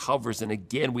love that covers. And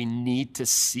again, we need to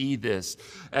see this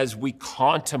as we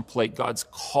contemplate God's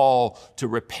call to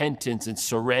repentance and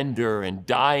surrender and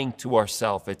dying to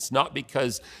ourselves. It's not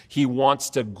because he wants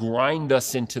to grind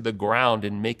us into the ground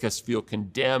and make us feel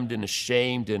condemned and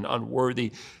ashamed and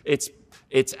unworthy. It's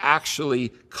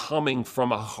actually coming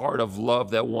from a heart of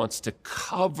love that wants to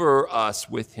cover us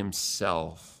with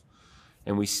himself.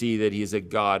 And we see that he is a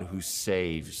God who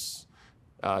saves.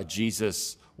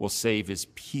 Jesus will save his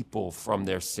people from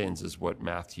their sins, is what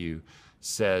Matthew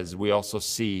says. We also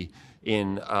see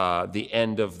in the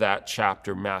end of that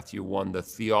chapter, Matthew 1, the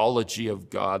theology of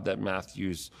God that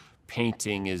Matthew's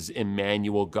painting is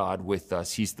Emmanuel, God with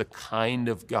us. He's the kind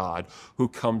of God who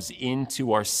comes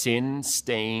into our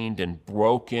sin-stained and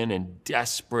broken and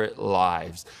desperate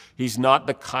lives. He's not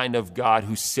the kind of God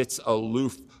who sits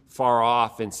aloof far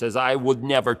off and says, I would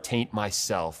never taint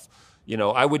myself.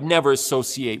 I would never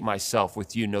associate myself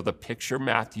with you. No, the picture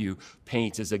Matthew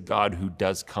paints is a God who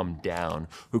does come down,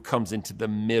 who comes into the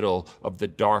middle of the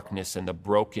darkness and the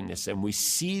brokenness. And we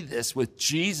see this with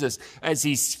Jesus as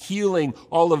he's healing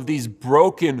all of these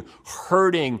broken,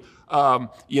 hurting,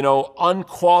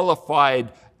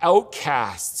 unqualified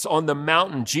outcasts on the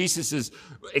mountain. Jesus is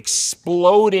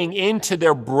exploding into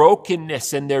their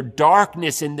brokenness and their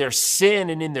darkness and their sin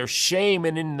and in their shame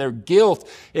and in their guilt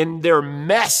and their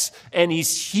mess. And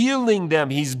he's healing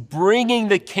them. He's bringing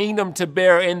the kingdom to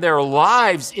bear in their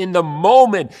lives in the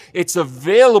moment it's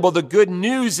available. The good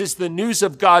news is the news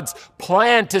of God's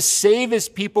plan to save his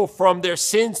people from their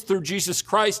sins through Jesus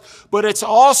Christ. But it's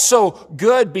also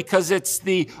good because it's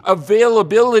the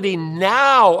availability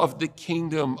now of the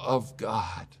kingdom of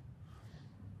God.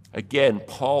 Again,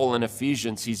 Paul in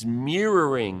Ephesians, he's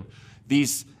mirroring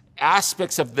these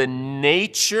aspects of the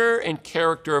nature and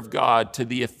character of God to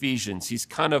the Ephesians. He's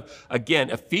again,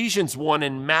 Ephesians 1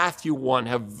 and Matthew 1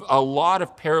 have a lot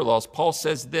of parallels. Paul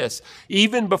says this,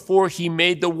 even before he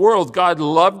made the world, God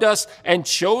loved us and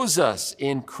chose us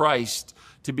in Christ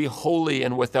to be holy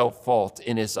and without fault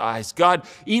in his eyes. God,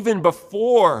 even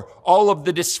before all of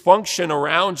the dysfunction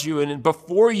around you and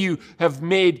before you have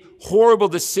made horrible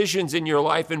decisions in your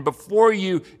life and before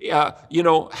you,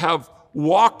 have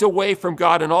walked away from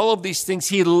God and all of these things,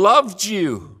 he loved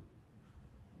you.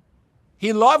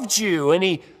 He loved you and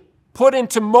he put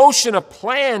into motion a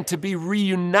plan to be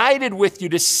reunited with you,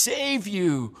 to save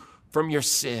you from your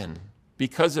sin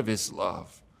because of his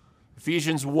love.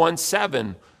 Ephesians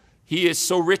 1:7, he is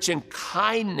so rich in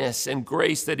kindness and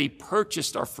grace that he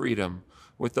purchased our freedom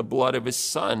with the blood of his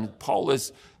son. Paul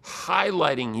is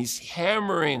highlighting, he's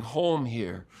hammering home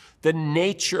here the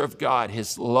nature of God,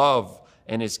 his love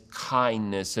and his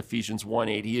kindness. Ephesians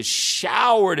 1:8, he has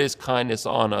showered his kindness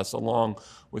on us along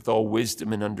with all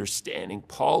wisdom and understanding.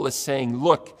 Paul is saying,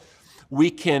 look, we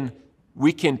can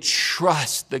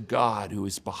trust the God who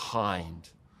is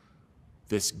behind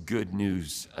this good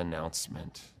news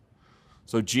announcement.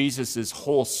 So Jesus'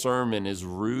 whole sermon is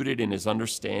rooted in his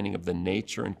understanding of the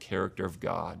nature and character of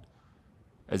God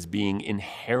as being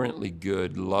inherently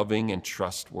good, loving, and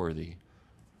trustworthy.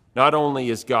 Not only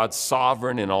is God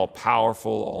sovereign and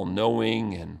all-powerful,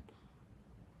 all-knowing, and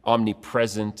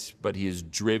omnipresent, but he is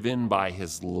driven by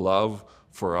his love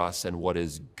for us and what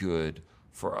is good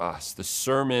for us. The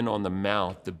Sermon on the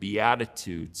Mount, the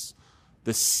Beatitudes,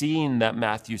 the scene that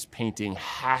Matthew's painting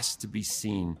has to be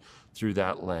seen through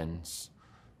that lens.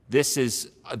 This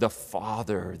is the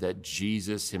Father that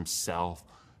Jesus himself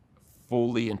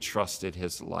fully entrusted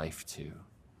his life to.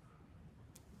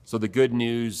 So the good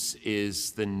news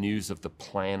is the news of the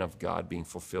plan of God being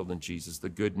fulfilled in Jesus. The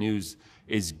good news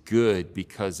is good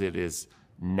because it is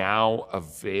now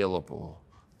available.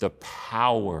 The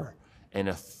power and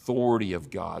authority of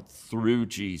God through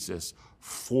Jesus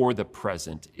for the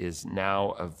present is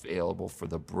now available for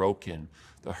the broken,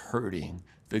 the hurting,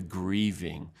 the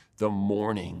grieving, the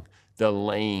mourning, the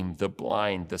lame, the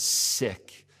blind, the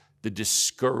sick, the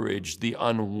discouraged, the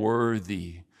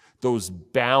unworthy, those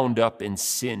bound up in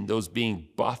sin, those being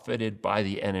buffeted by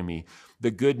the enemy. The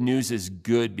good news is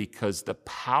good because the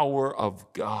power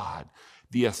of God,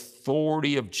 the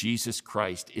authority of Jesus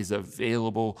Christ is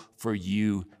available for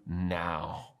you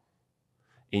now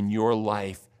in your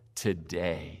life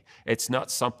today. It's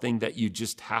not something that you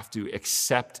just have to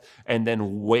accept and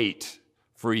then wait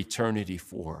for eternity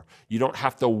for. You don't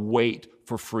have to wait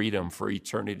for freedom for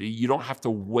eternity. You don't have to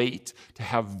wait to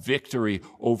have victory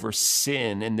over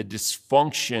sin and the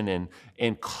dysfunction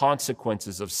and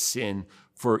consequences of sin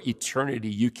for eternity.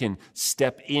 You can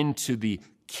step into the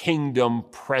kingdom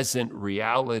present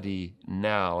reality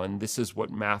now. And this is what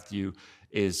Matthew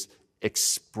is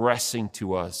expressing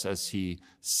to us as he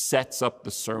sets up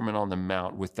the Sermon on the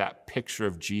Mount with that picture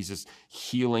of Jesus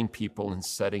healing people and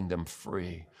setting them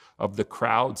free, of the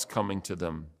crowds coming to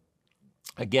them.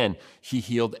 Again, he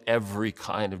healed every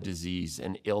kind of disease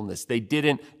and illness. They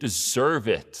didn't deserve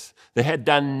it. They had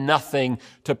done nothing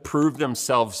to prove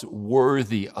themselves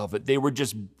worthy of it. They were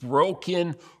just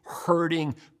broken,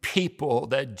 hurting people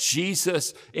that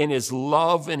Jesus, in his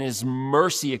love and his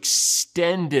mercy,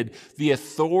 extended the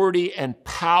authority and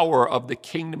power of the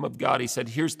kingdom of God. He said,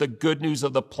 here's the good news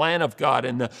of the plan of God.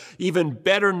 And the even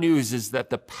better news is that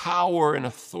the power and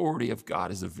authority of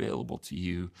God is available to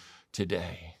you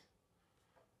today.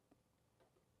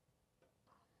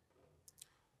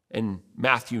 In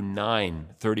Matthew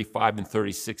 9:35 and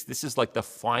 36, this is like the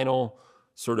final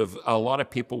sort of, a lot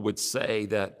of people would say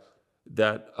that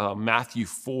Matthew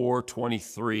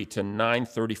 4:23 to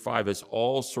 9:35 is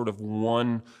all sort of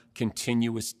one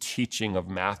continuous teaching of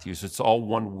Matthew. So it's all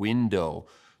one window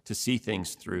to see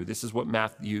things through. This is what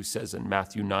Matthew says in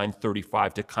Matthew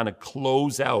 9:35 to kind of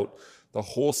close out the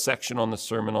whole section on the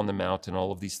Sermon on the Mount and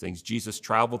all of these things. Jesus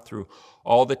traveled through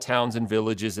all the towns and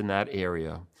villages in that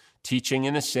area, teaching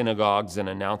in the synagogues and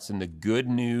announcing the good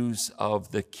news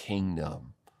of the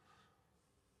kingdom.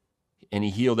 And he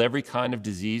healed every kind of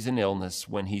disease and illness.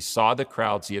 When he saw the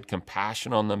crowds, he had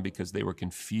compassion on them because they were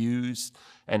confused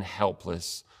and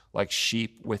helpless, like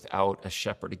sheep without a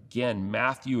shepherd. Again,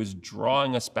 Matthew is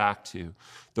drawing us back to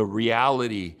the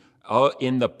reality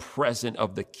in the present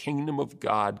of the kingdom of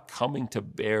God coming to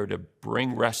bear to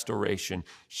bring restoration,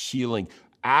 healing,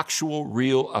 actual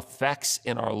real effects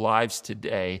in our lives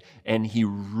today. And he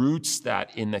roots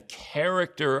that in the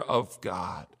character of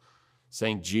God,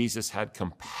 saying Jesus had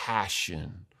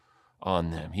compassion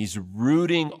on them. He's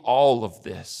rooting all of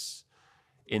this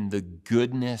in the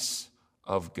goodness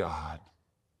of God.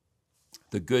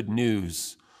 The good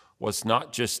news was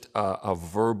not just a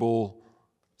verbal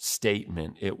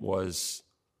statement. It was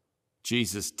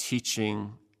Jesus'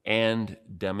 teaching and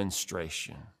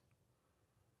demonstration.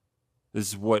 This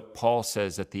is what Paul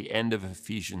says at the end of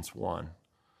Ephesians 1.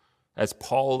 As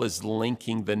Paul is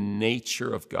linking the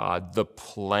nature of God, the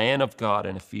plan of God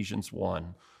in Ephesians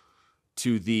 1,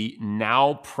 to the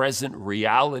now present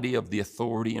reality of the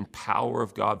authority and power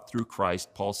of God through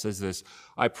Christ, Paul says this,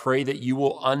 I pray that you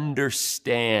will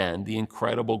understand the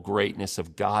incredible greatness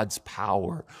of God's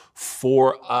power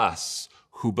for us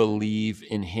who believe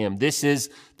in him. This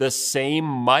is the same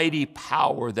mighty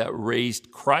power that raised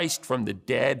Christ from the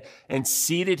dead and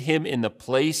seated him in the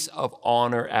place of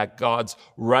honor at God's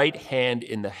right hand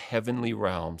in the heavenly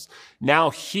realms. Now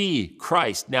he,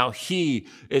 Christ, now he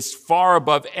is far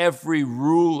above every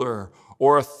ruler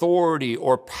or authority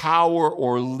or power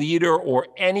or leader or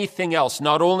anything else,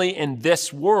 not only in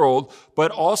this world,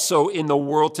 but also in the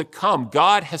world to come.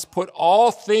 God has put all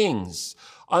things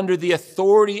under the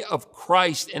authority of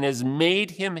Christ and has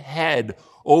made him head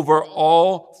over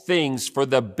all things for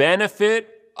the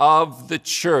benefit of the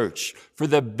church, for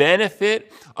the benefit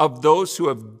of those who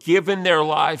have given their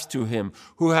lives to him,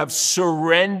 who have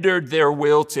surrendered their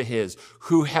will to his,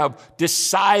 who have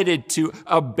decided to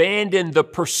abandon the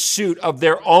pursuit of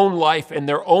their own life and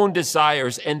their own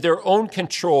desires and their own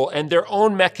control and their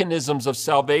own mechanisms of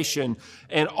salvation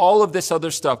and all of this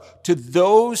other stuff. To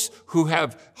those who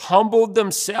have humbled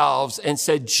themselves and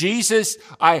said, Jesus,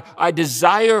 I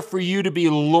desire for you to be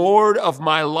Lord of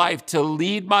my life, to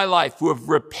lead my life, who have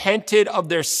repented of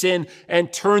their sin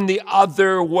and turned the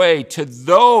other way. To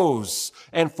those,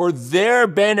 and for their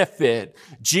benefit,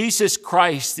 Jesus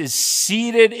Christ is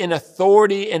seated in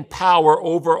authority and power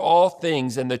over all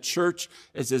things, and the church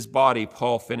is his body.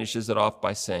 Paul finishes it off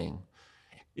by saying,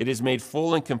 it is made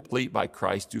full and complete by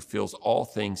Christ, who fills all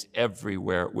things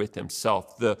everywhere with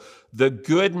himself. The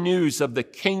good news of the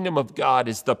kingdom of God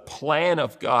is the plan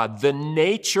of God, the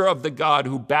nature of the God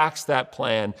who backs that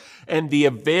plan, and the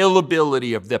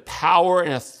availability of the power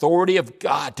and authority of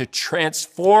God to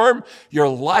transform your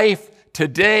life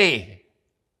today.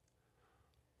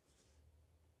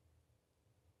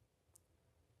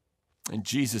 And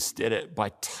Jesus did it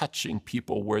by touching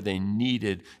people where they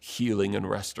needed healing and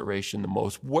restoration the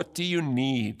most. What do you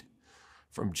need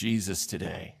from Jesus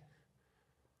today?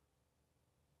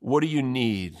 What do you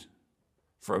need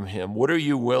from him? What are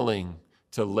you willing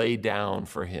to lay down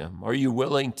for him? Are you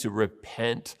willing to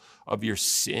repent of your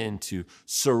sin, to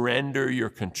surrender your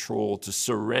control, to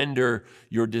surrender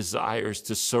your desires,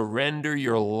 to surrender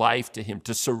your life to him,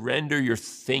 to surrender your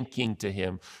thinking to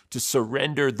him, to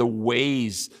surrender the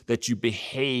ways that you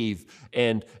behave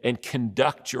and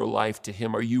conduct your life to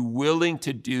him? Are you willing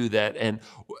to do that?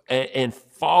 And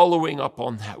following up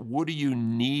on that, what do you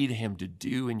need him to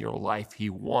do in your life? He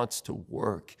wants to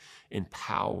work in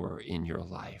power in your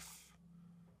life.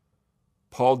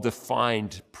 Paul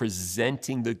defined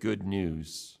presenting the good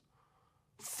news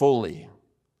fully.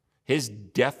 His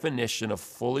definition of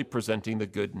fully presenting the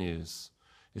good news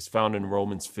is found in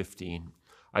Romans 15.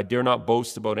 I dare not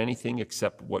boast about anything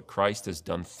except what Christ has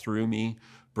done through me,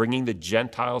 bringing the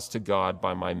Gentiles to God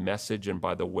by my message and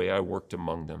by the way I worked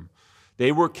among them.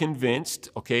 They were convinced,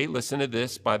 okay, listen to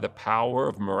this, by the power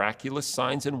of miraculous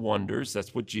signs and wonders,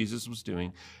 that's what Jesus was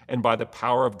doing, and by the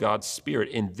power of God's Spirit.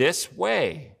 In this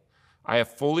way, I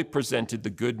have fully presented the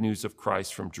good news of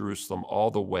Christ from Jerusalem all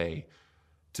the way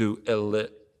to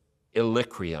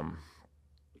Illyricum.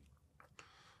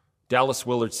 Dallas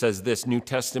Willard says this, New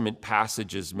Testament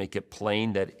passages make it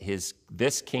plain that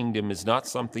this kingdom is not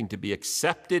something to be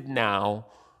accepted now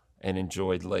and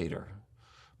enjoyed later,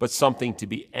 but something to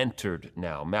be entered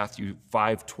now. Matthew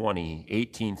 5:20,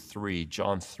 18:3,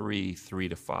 John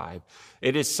 3:3-5.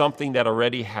 It is something that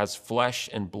already has flesh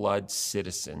and blood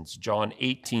citizens. John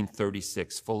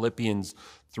 18:36, Philippians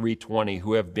 3:20,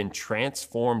 who have been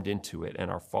transformed into it and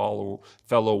are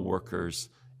fellow workers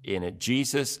in it.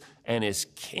 Jesus and his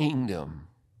kingdom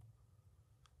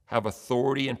have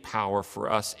authority and power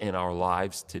for us in our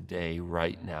lives today,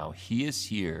 right now. He is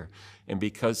here, and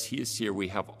because he is here, we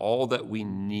have all that we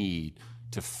need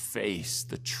to face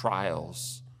the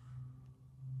trials,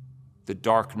 the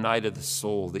dark night of the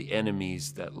soul, the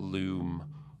enemies that loom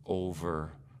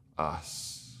over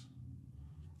us.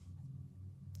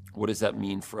 What does that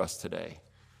mean for us today?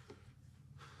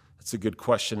 That's a good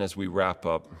question as we wrap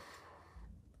up.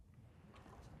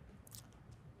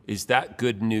 Is that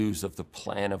good news of the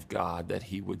plan of God that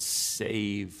he would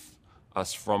save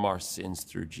us from our sins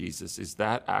through Jesus? Is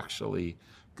that actually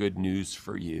good news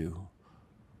for you?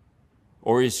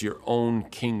 Or is your own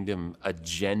kingdom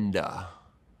agenda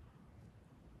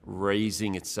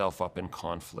raising itself up in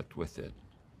conflict with it?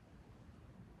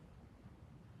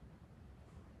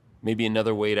 Maybe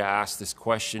another way to ask this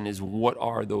question is, what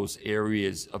are those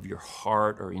areas of your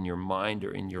heart or in your mind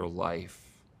or in your life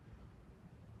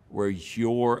where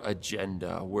your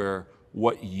agenda, where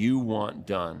what you want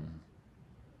done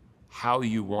how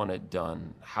you want it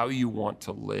done, how you want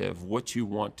to live, what you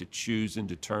want to choose and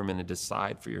determine and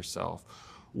decide for yourself.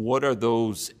 What are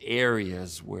those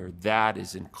areas where that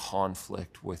is in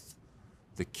conflict with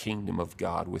the kingdom of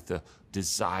God, with the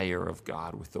desire of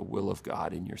God, with the will of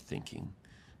God in your thinking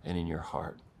and in your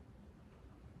heart?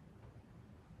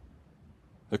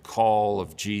 The call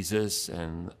of Jesus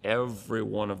and every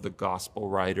one of the gospel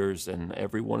writers and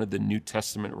every one of the New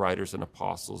Testament writers and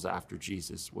apostles after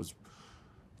Jesus was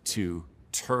to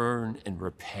turn and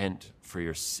repent for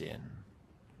your sin,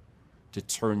 to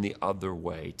turn the other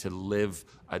way, to live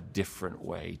a different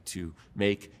way, to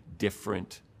make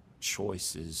different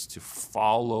choices, to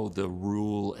follow the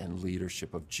rule and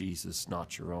leadership of Jesus,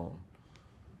 not your own.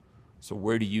 So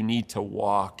where do you need to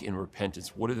walk in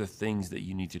repentance? What are the things that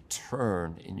you need to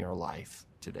turn in your life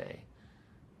today?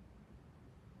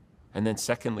 And then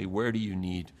secondly, where do you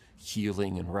need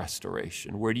healing and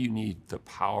restoration? Where do you need the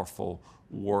powerful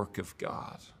work of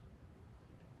God?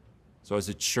 So as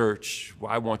a church,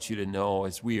 I want you to know,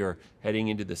 as we are heading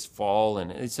into this fall,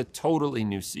 and it's a totally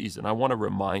new season, I want to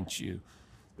remind you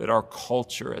that our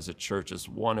culture as a church is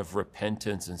one of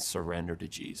repentance and surrender to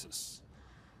Jesus.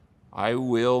 I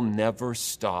will never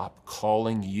stop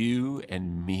calling you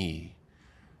and me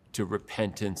to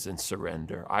repentance and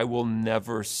surrender. I will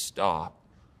never stop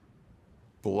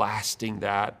blasting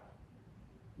that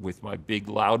with my big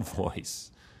loud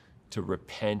voice to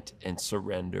repent and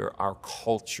surrender. Our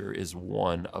culture is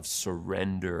one of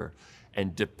surrender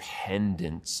and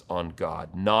dependence on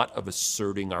God, not of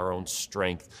asserting our own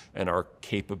strength and our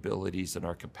capabilities and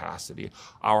our capacity.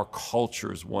 Our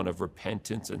culture is one of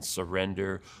repentance and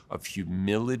surrender, of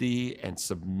humility and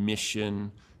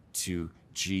submission to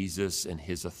Jesus and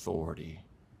his authority.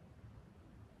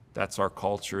 That's our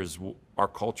culture. Our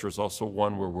culture is also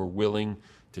one where we're willing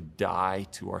to die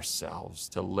to ourselves,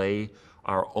 to lay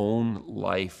our own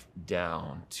life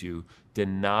down, to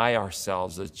deny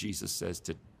ourselves, as Jesus says,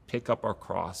 to pick up our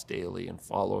cross daily and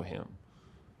follow him.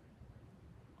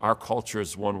 Our culture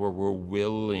is one where we're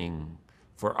willing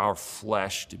for our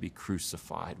flesh to be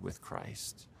crucified with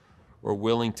Christ. We're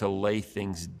willing to lay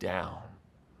things down.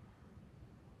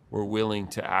 We're willing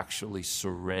to actually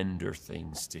surrender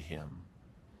things to him,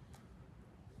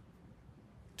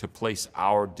 to place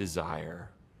our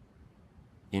desire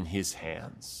in his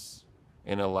hands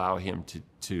and allow him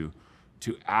to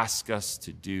ask us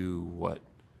to do what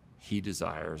he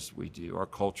desires we do. Our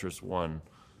culture is one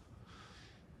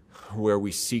where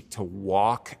we seek to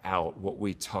walk out what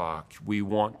we talk. We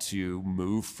want to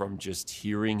move from just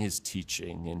hearing his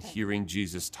teaching and hearing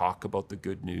Jesus talk about the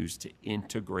good news to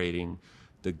integrating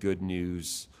the good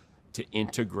news, to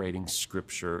integrating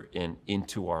scripture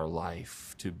into our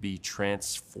life, to be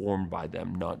transformed by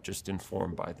them, not just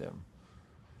informed by them.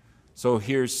 So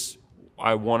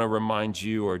I want to remind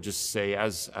you, or just say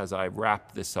as I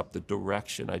wrap this up, the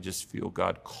direction I just feel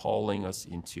God calling us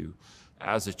into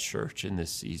as a church in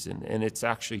this season, and it's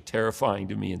actually terrifying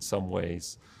to me in some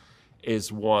ways,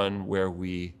 is one where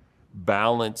we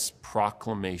balance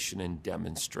proclamation and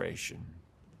demonstration.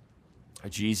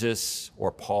 Jesus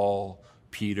or Paul,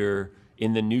 Peter,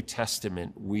 in the New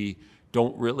Testament, we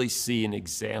don't really see an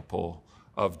example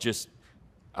of just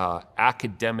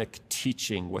academic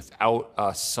teaching without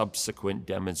a subsequent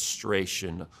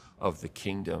demonstration of the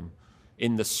kingdom.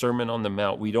 In the Sermon on the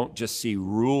Mount, we don't just see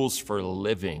rules for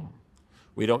living.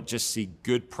 We don't just see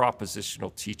good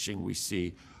propositional teaching. We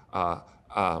see a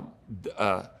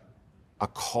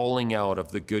calling out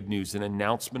of the good news, an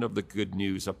announcement of the good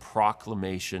news, a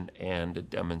proclamation and a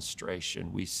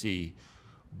demonstration. We see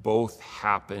both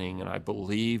happening, and I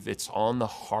believe it's on the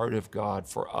heart of God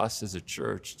for us as a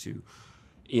church to,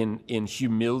 in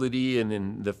humility and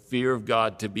in the fear of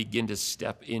God, to begin to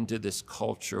step into this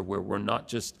culture where we're not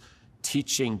just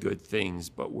teaching good things,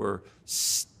 but we're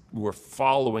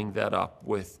following that up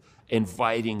with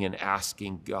inviting and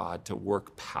asking God to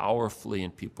work powerfully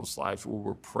in people's lives, where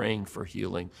we're praying for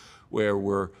healing, where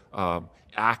we're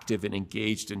active and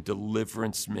engaged in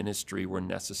deliverance ministry where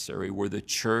necessary, where the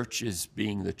church is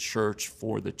being the church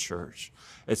for the church.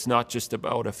 It's not just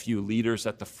about a few leaders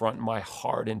at the front. My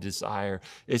heart and desire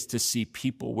is to see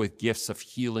people with gifts of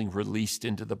healing released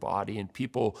into the body, and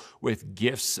people with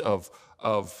gifts of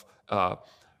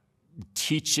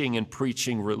teaching and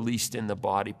preaching released in the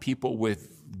body, people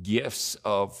with gifts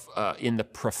of in the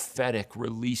prophetic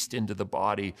released into the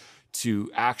body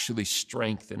to actually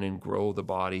strengthen and grow the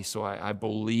body. So I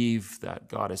believe that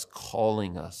God is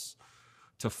calling us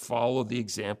to follow the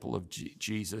example of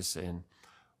Jesus, and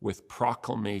with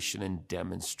proclamation and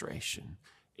demonstration,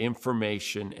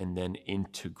 information and then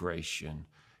integration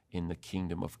in the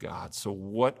kingdom of God. So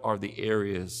what are the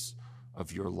areas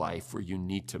of your life where you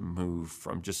need to move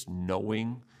from just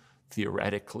knowing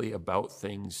theoretically about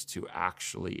things to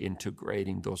actually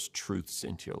integrating those truths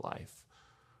into your life?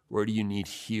 Where do you need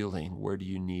healing? Where do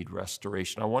you need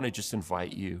restoration? I want to just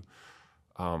invite you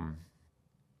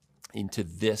into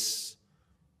this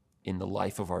in the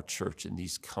life of our church in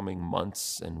these coming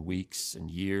months and weeks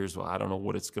and years. Well, I don't know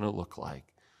what it's going to look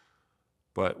like,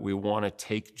 but we want to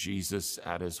take Jesus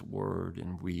at his word,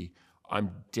 and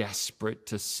I'm desperate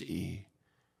to see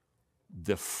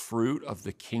the fruit of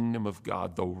the kingdom of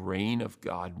God, the reign of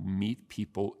God, meet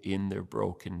people in their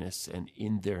brokenness and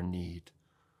in their need.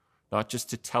 Not just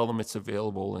to tell them it's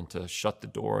available and to shut the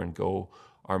door and go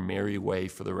our merry way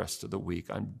for the rest of the week.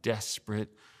 I'm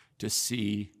desperate to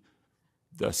see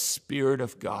the Spirit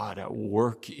of God at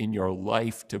work in your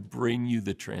life to bring you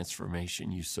the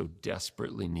transformation you so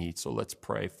desperately need. So let's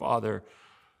pray. Father,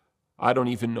 I don't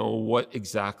even know what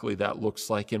exactly that looks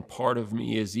like, and part of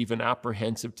me is even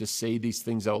apprehensive to say these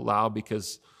things out loud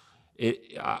because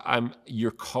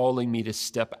you're calling me to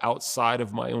step outside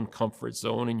of my own comfort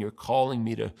zone, and you're calling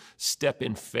me to step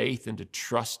in faith and to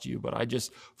trust you. But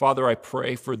Father, I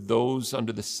pray for those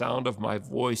under the sound of my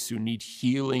voice who need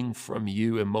healing from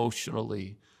you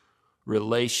emotionally,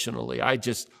 relationally.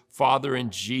 Father, in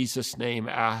Jesus' name,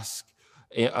 ask,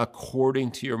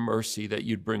 according to your mercy, that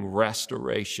you'd bring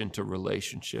restoration to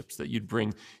relationships, that you'd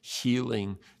bring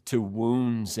healing to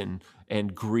wounds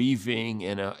and grieving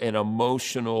and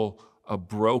emotional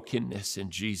brokenness in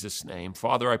Jesus' name.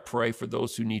 Father, I pray for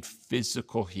those who need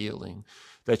physical healing,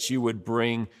 that you would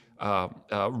bring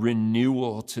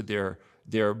renewal to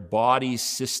their body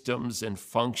systems and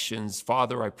functions.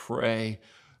 Father, I pray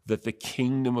that the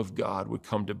kingdom of God would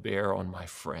come to bear on my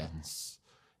friends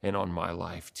and on my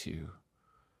life too.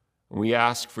 We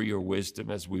ask for your wisdom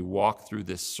as we walk through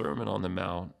this Sermon on the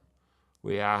Mount.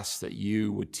 We ask that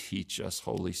you would teach us,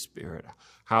 Holy Spirit,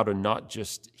 how to not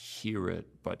just hear it,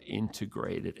 but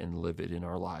integrate it and live it in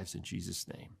our lives. In Jesus'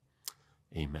 name,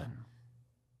 amen.